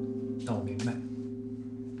大。但我明白，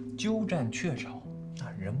鸠占鹊巢，那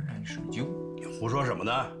仍然是鸠。你胡说什么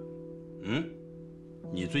呢？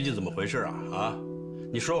你最近怎么回事啊？啊，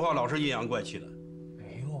你说话老是阴阳怪气的。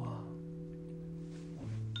没有啊，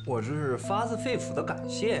我这是发自肺腑的感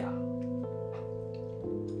谢呀。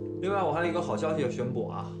另外，我还有一个好消息要宣布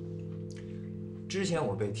啊。之前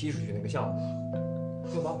我被踢出去那个项目，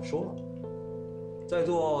又把我收了。在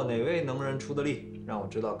座哪位能人出的力，让我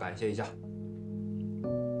知道感谢一下。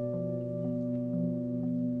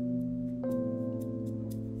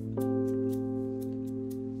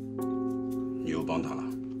你又帮他了。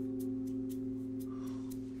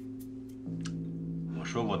我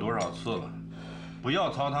说过多少次了，不要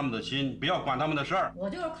操他们的心，不要管他们的事儿。我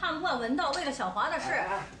就是看不惯文道为了小华的事，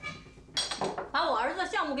把我儿子的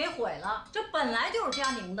项目给毁了。这本来就是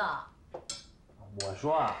佳宁的。我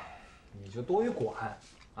说啊，你就多余管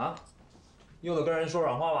啊，又得跟人说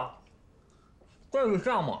软话吧。这个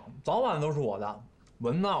项目早晚都是我的，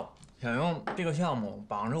文道想用这个项目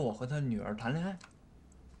绑着我和他女儿谈恋爱，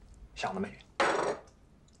想得美。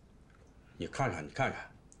你看看，你看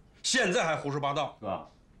看，现在还胡说八道，哥，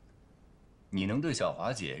你能对小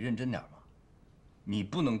华姐认真点吗？你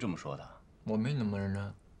不能这么说她。我没那么认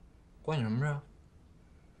真，关你什么事啊？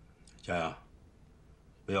佳阳，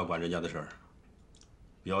不要管人家的事儿，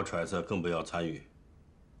不要揣测，更不要参与，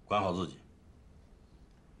管好自己。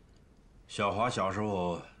小华小时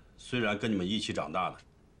候虽然跟你们一起长大的，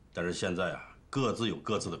但是现在啊，各自有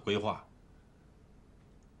各自的规划。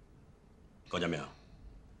高建明，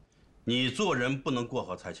你做人不能过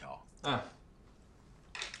河拆桥。哎，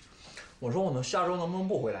我说我们下周能不能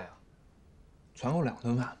不回来呀？团购2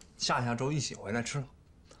顿饭，下周一起回来吃了。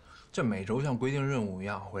这每周像规定任务一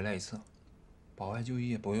样回来一次，保外就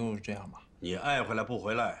医不就是这样吗？你爱回来不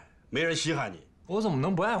回来，没人稀罕你。我怎么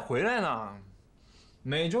能不爱回来呢？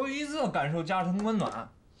每周一次感受家庭温暖，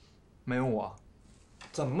没有我，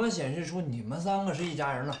怎么显示出你们3个是一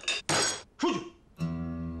家人呢？出去！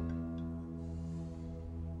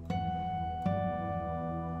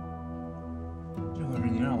这可是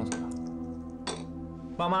您让我走的。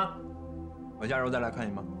爸妈，我下周再来看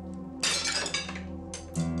你们。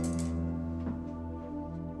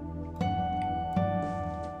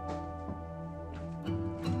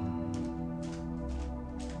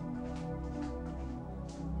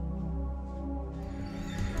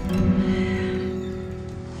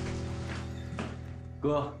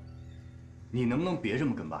哥，你能不能别这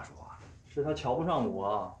么跟爸说话？是他瞧不上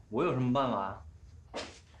我，我有什么办法？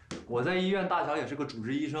我在医院大小也是个主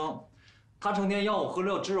治医生，他成天吆五喝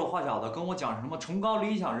六、指手画脚的跟我讲什么崇高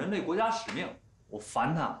理想、人类国家使命，我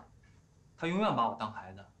烦他。他永远把我当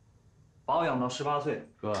孩子，把我养到18岁。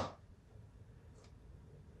哥，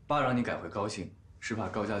爸让你改回高兴，是怕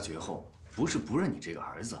高家绝后，不是不认你这个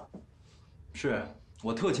儿子。是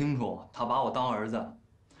我特清楚，他把我当儿子。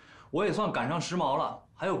我也算赶上时髦了，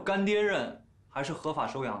还有干爹认，还是合法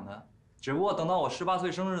收养的。只不过等到我18岁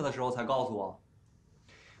生日的时候才告诉我。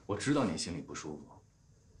我知道你心里不舒服，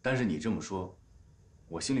但是你这么说，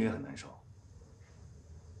我心里也很难受。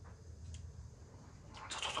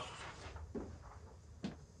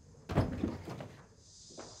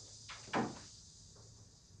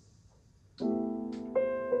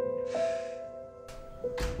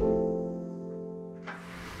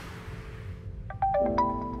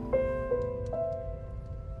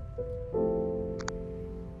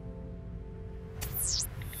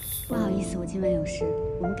不好意思，我今晚有事，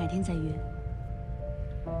我们改天再约。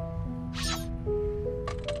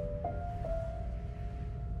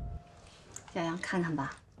小杨，看看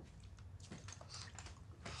吧。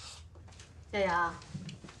小杨，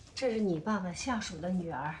这是你爸爸下属的女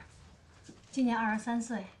儿，今年23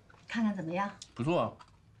岁，看看怎么样？不错啊，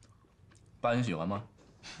爸你喜欢吗？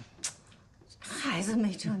孩子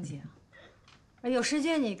没正经，有时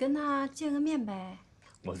间你跟他见个面呗。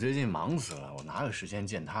我最近忙死了，我哪有时间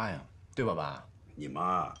见他呀？对吧，爸？你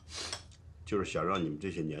妈就是想让你们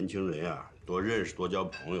这些年轻人呀多认识、多交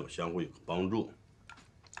朋友，相互有个帮助。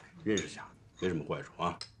认识下没什么坏处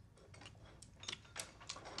啊。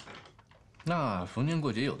那逢年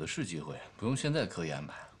过节有的是机会，不用现在刻意安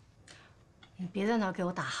排。你别在那儿给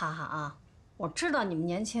我打哈哈啊！我知道你们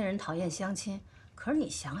年轻人讨厌相亲，可是你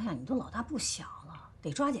想想，你都老大不小了，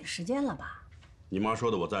得抓紧时间了吧？你妈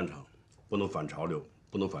说的我赞成，不能反潮流，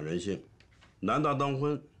不能反人性。男大当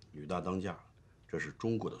婚，女大当嫁，这是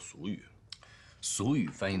中国的俗语。俗语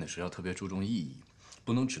翻译的时候要特别注重意义，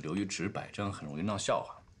不能只流于直白，这样很容易闹笑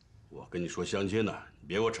话。我跟你说相亲呢，你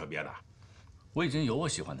别给我扯别的。我已经有我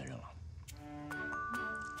喜欢的人了，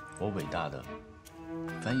我伟大的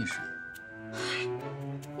翻译事业。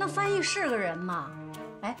那翻译是个人嘛？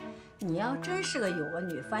哎，你要真是个有个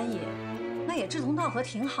女翻译，那也志同道合，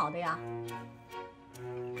挺好的呀。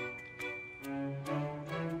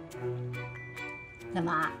怎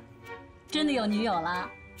么，真的有女友了？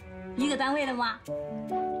一个单位的吗？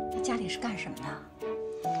他家里是干什么的？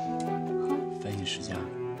翻译世家，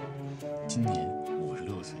今年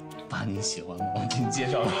56岁。爸，您喜欢吗？我给你介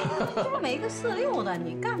绍了。这没个46的，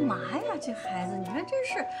你干嘛呀？这孩子，你看真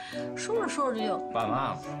是，说着说着就……爸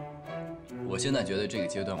妈，我现在觉得这个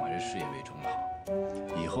阶段我还是事业为重的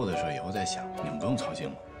好，以后的事以后再想，你们不用操心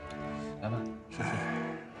了。来吧，试试。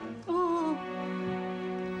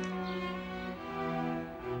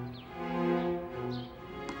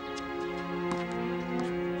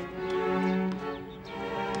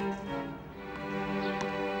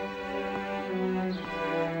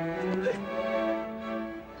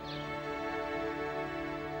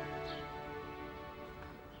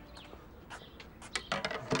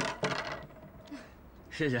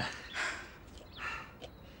谢谢。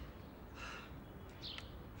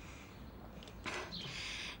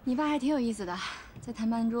你爸还挺有意思的，在谈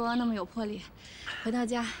判桌那么有魄力，回到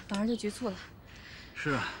家反而就局促了。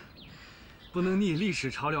是啊，不能逆历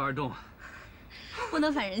史潮流而动，不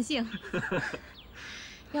能反人性。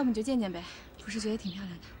要不你就见见呗，不是觉得挺漂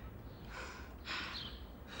亮的。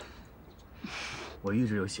我一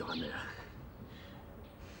直有喜欢的人。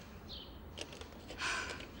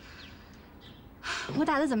我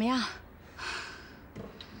打得怎么样？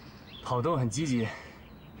跑动很积极。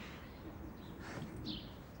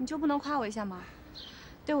你就不能夸我一下吗？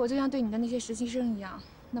对我就像对你的那些实习生一样，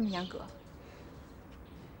那么严格。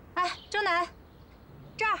哎，周楠，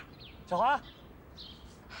这儿。小华。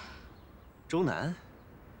周南，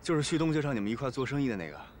就是旭东介绍你们一块做生意的那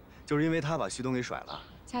个，就是因为他把旭东给甩了。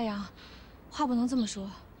佳阳，话不能这么说，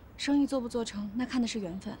生意做不做成，那看的是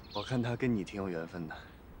缘分。我看他跟你挺有缘分的，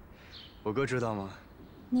我哥知道吗？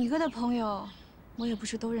你哥的朋友，我也不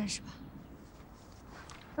是都认识吧？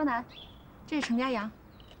周南，这是程家阳。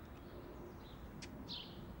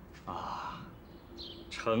啊，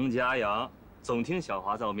程家阳，总听小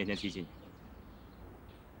华在我面前提起你。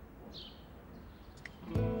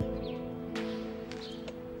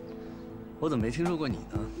 我怎么没听说过你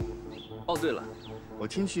呢？哦，对了，我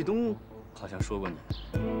听旭东好像说过你，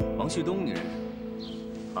王旭东你认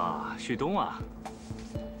识？啊，旭东啊，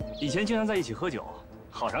以前经常在一起喝酒，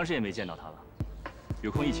好长时间没见到他了，有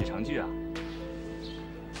空一起常聚啊。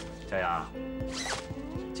小杨，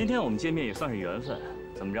今天我们见面也算是缘分，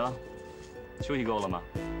怎么着？休息够了吗？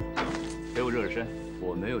陪我热热身。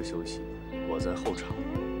我没有休息，我在后场。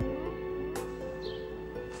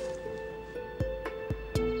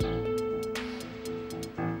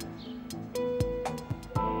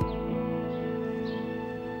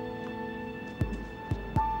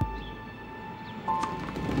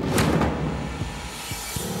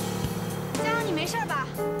 没事吧？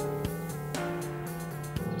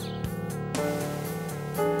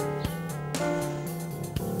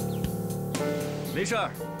没事儿。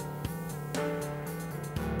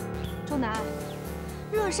周南，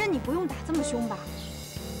热身你不用打这么凶吧？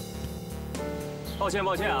抱歉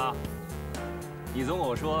啊，你总跟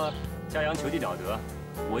我说佳阳球技了得，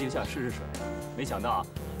我就想试试水，没想到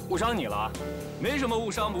误伤你了。没什么误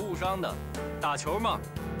伤不误伤的，打球嘛，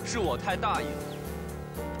是我太大意了。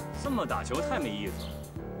 这么打球太没意思了。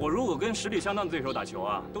我如果跟实力相当的对手打球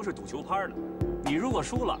啊，都是赌球拍的。你如果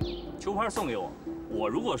输了，球拍送给我；我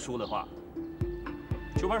如果输的话，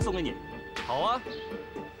球拍送给你。好啊。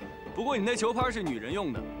不过你那球拍是女人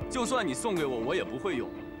用的，就算你送给我，我也不会用。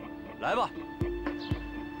来吧。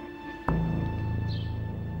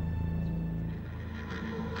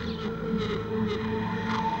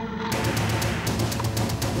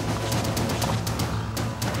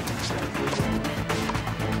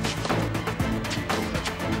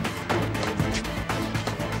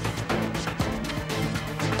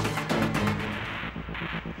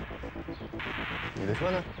你的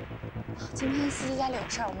车呢？今天司机家里有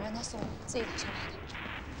事儿，我们让他送我，自己打车来的。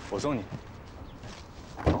我送你。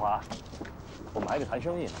小华，我们还得谈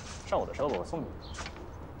生意呢，上我的车吧，我送你。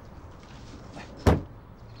哎，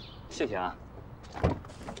谢谢啊。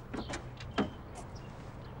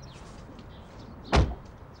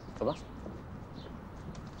走吧。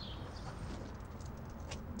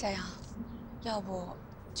佳阳，要不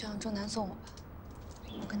就让周南送我吧，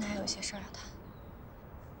我跟他还有些事儿要谈。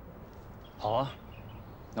好啊，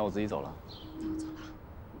那我自己走了。那我走了。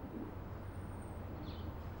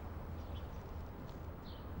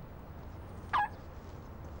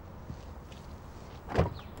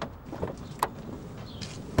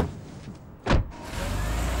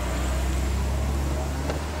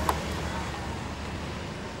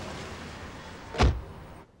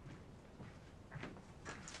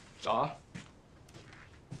啊？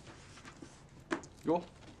哟，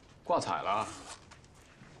挂彩了。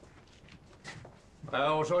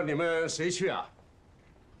 我说你们谁去啊？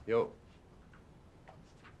哟，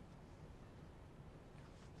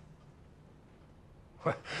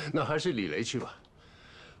那还是李雷去吧。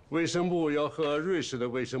卫生部要和瑞士的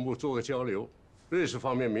卫生部做个交流，瑞士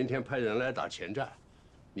方面明天派人来打前站，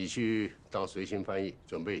你去当随行翻译，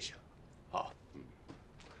准备一下。好。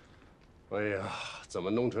哎呀，怎么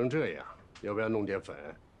弄成这样？要不要弄点粉？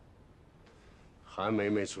韩梅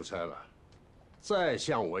梅出差了。 再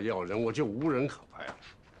向我要人，我就无人可派了。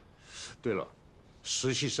对了，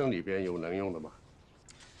实习生里边有能用的吗？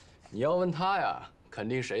你要问他呀，肯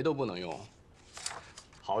定谁都不能用。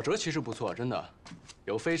郝哲其实不错，真的，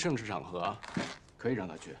有非正式场合，可以让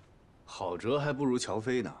他去。郝哲还不如乔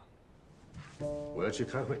飞呢。我要去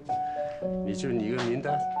开会，你就拟个名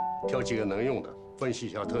单，挑几个能用的，分析一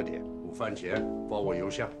下特点，午饭前发我邮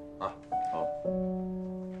箱啊。好。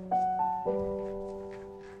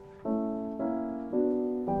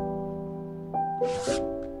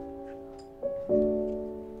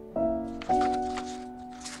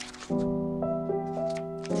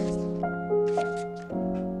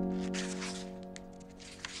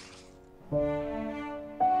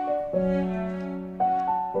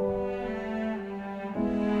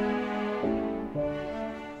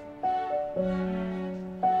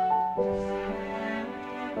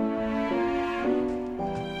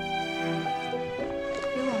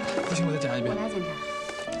 不行，我再检查一遍。我来检查。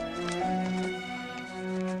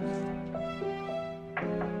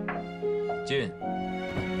进。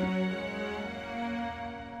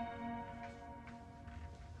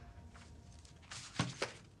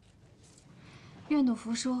愿赌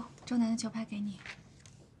服输，周南的球拍给你。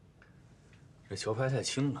这球拍太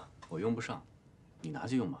轻了，我用不上，你拿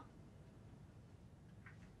去用吧。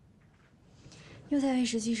又在为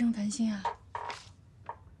实习生烦心啊？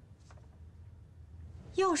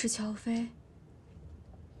又是乔飞，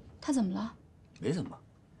他怎么了？没怎么，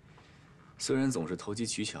虽然总是投机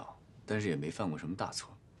取巧，但是也没犯过什么大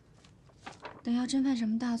错。等要真犯什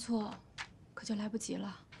么大错，可就来不及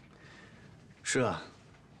了。是啊，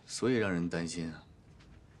所以让人担心啊。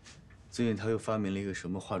最近他又发明了一个什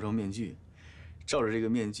么化妆面具，照着这个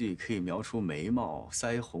面具可以描出眉毛、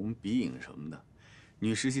腮红、鼻影什么的。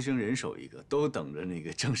女实习生人手一个，都等着那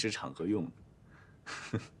个正式场合用呢。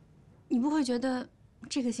你不会觉得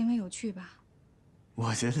这个行为有趣吧？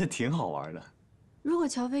我觉得挺好玩的。如果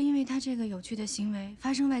乔飞因为他这个有趣的行为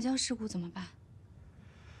发生外交事故怎么办？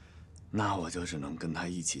那我就只能跟他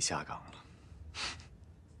一起下岗了。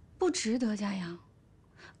不值得，嘉阳。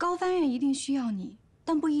高翻院一定需要你，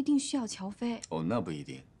但不一定需要乔飞。哦，那不一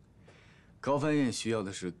定。高翻院需要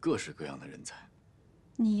的是各式各样的人才。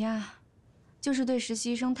你呀，就是对实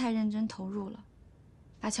习生太认真投入了，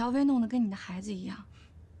把乔飞弄得跟你的孩子一样。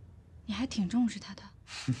你还挺重视他的。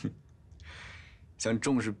像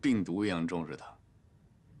重视病毒一样重视他。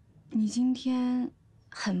你今天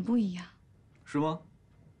很不一样。是吗？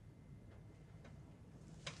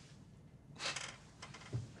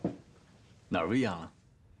哪儿不一样了？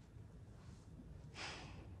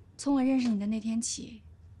从我认识你的那天起，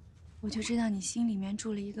我就知道你心里面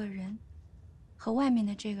住了一个人，和外面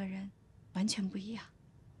的这个人完全不一样。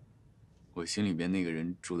我心里边那个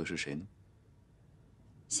人住的是谁呢？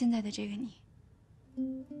现在的这个你。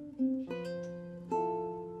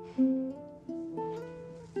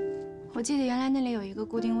我记得原来那里有一个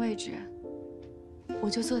固定位置，我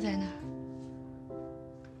就坐在那儿。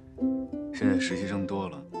现在实习生多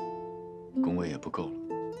了，工位也不够了。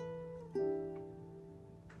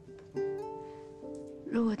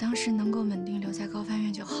如果当时能够稳定留在高翻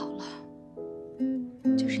院就好了。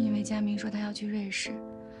就是因为佳明说他要去瑞士，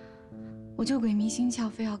我就鬼迷心窍，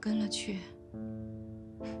非要跟了去。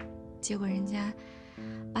结果人家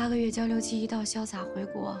8个月交流期一到，潇洒回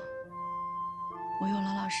国，我又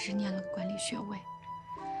老老实实念了个管理学位，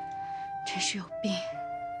真是有病。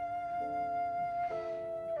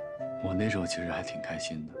我那时候其实还挺开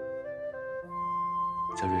心的，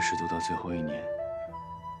在瑞士读到最后1年，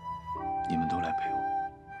你们都来陪我。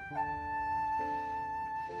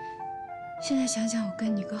现在想想，我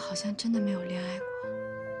跟你哥好像真的没有恋爱过。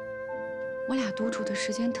我俩独处的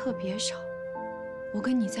时间特别少，我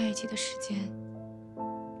跟你在一起的时间，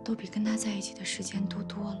都比跟他在一起的时间多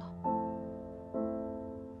多了。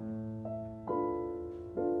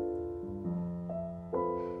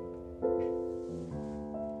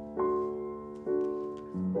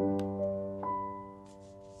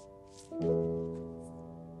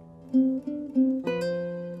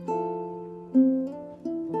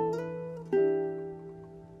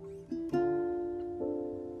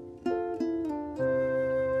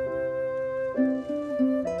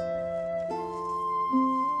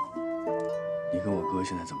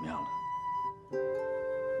现在怎么样了？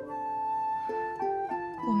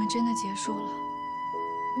我们真的结束了。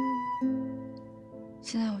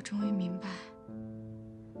现在我终于明白，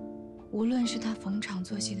无论是他逢场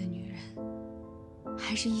作戏的女人，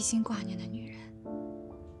还是一心挂念的女人，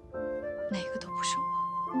哪个都不是我。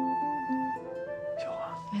小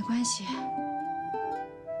华，没关系，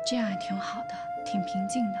这样也挺好的，挺平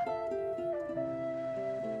静的。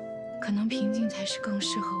可能平静才是更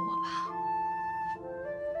适合我吧。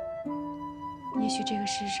也许这个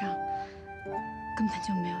世上根本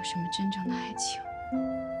就没有什么真正的爱情，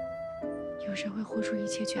有谁会豁出一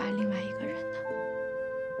切去爱另外一个人呢？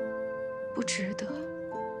不值得。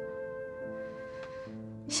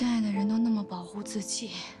相爱的人都那么保护自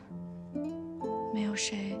己，没有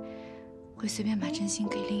谁会随便把真心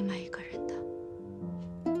给另外一个人的。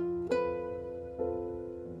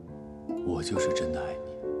我就是真的爱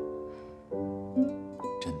你，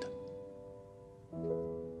真的。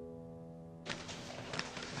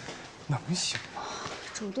能行吗？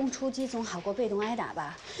主动出击总好过被动挨打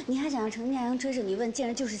吧？你还想让程家阳追着你问“见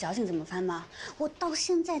人就是矫情”怎么翻吗？我到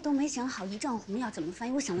现在都没想好一丈红要怎么翻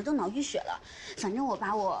译，我想的都脑淤血了。反正我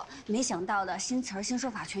把我没想到的新词儿、新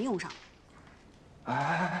说法全用上。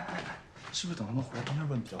哎，是不是等他们回来当面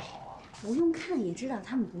问比较好啊？不用看也知道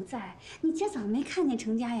他们不在。你今儿早上没看见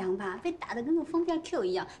程家阳吧？被打得跟个方片 Q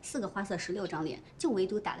一样，4个花色16张脸，就唯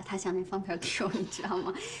独打得他像那方片 Q， 你知道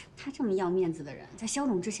吗？他这么要面子的人，在消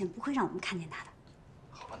肿之前不会让我们看见他的。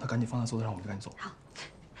好吧，那赶紧放在桌子上，我们就赶紧走。好。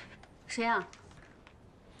谁啊？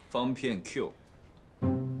方片 Q。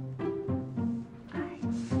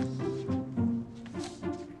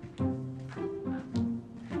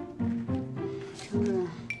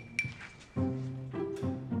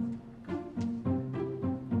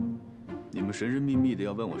么神神秘秘的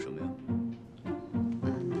要问我什么呀？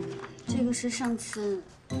这个是上次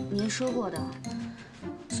您说过的，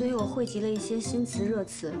所以我汇集了一些新词热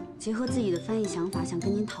词，结合自己的翻译想法，想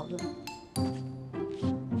跟您讨论。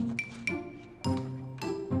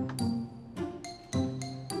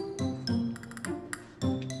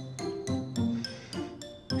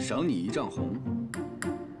赏你一丈红，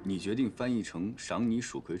你决定翻译成赏你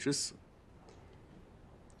蜀葵之死。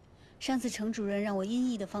上次程主任让我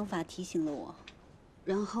音译的方法提醒了我，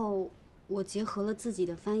然后我结合了自己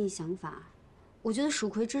的翻译想法，我觉得蜀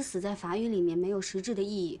葵之死在法语里面没有实质的意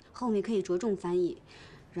义，后面可以着重翻译，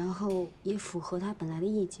然后也符合它本来的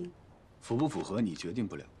意境。符不符合你决定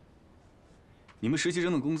不了。你们实习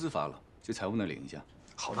生的工资发了，去财务那领一下。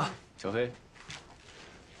好的。小飞，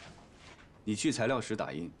你去材料室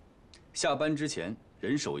打印，下班之前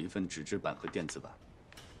人手一份纸质版和电子版。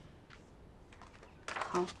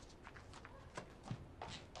好。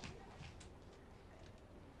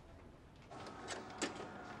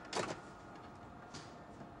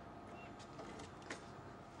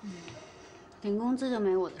领工资就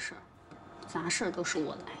没我的事儿，杂事儿都是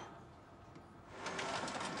我来。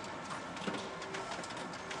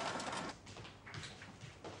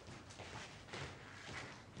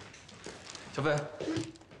小飞，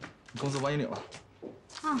你工资我已经领了。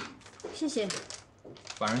啊，谢谢。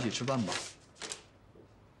晚上一起吃饭吧。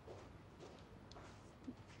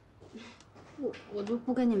我就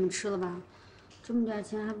不跟你们吃了吧，这么点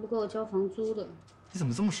钱还不够交房租的。你怎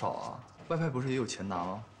么这么少啊？外派不是也有钱拿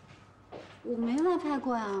吗？我没外派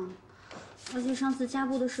过呀，而且上次加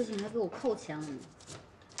部的事情还给我扣钱了呢。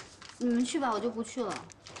你们去吧，我就不去了。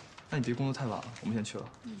那你别工作太晚了，我们先去了。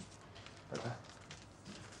拜拜。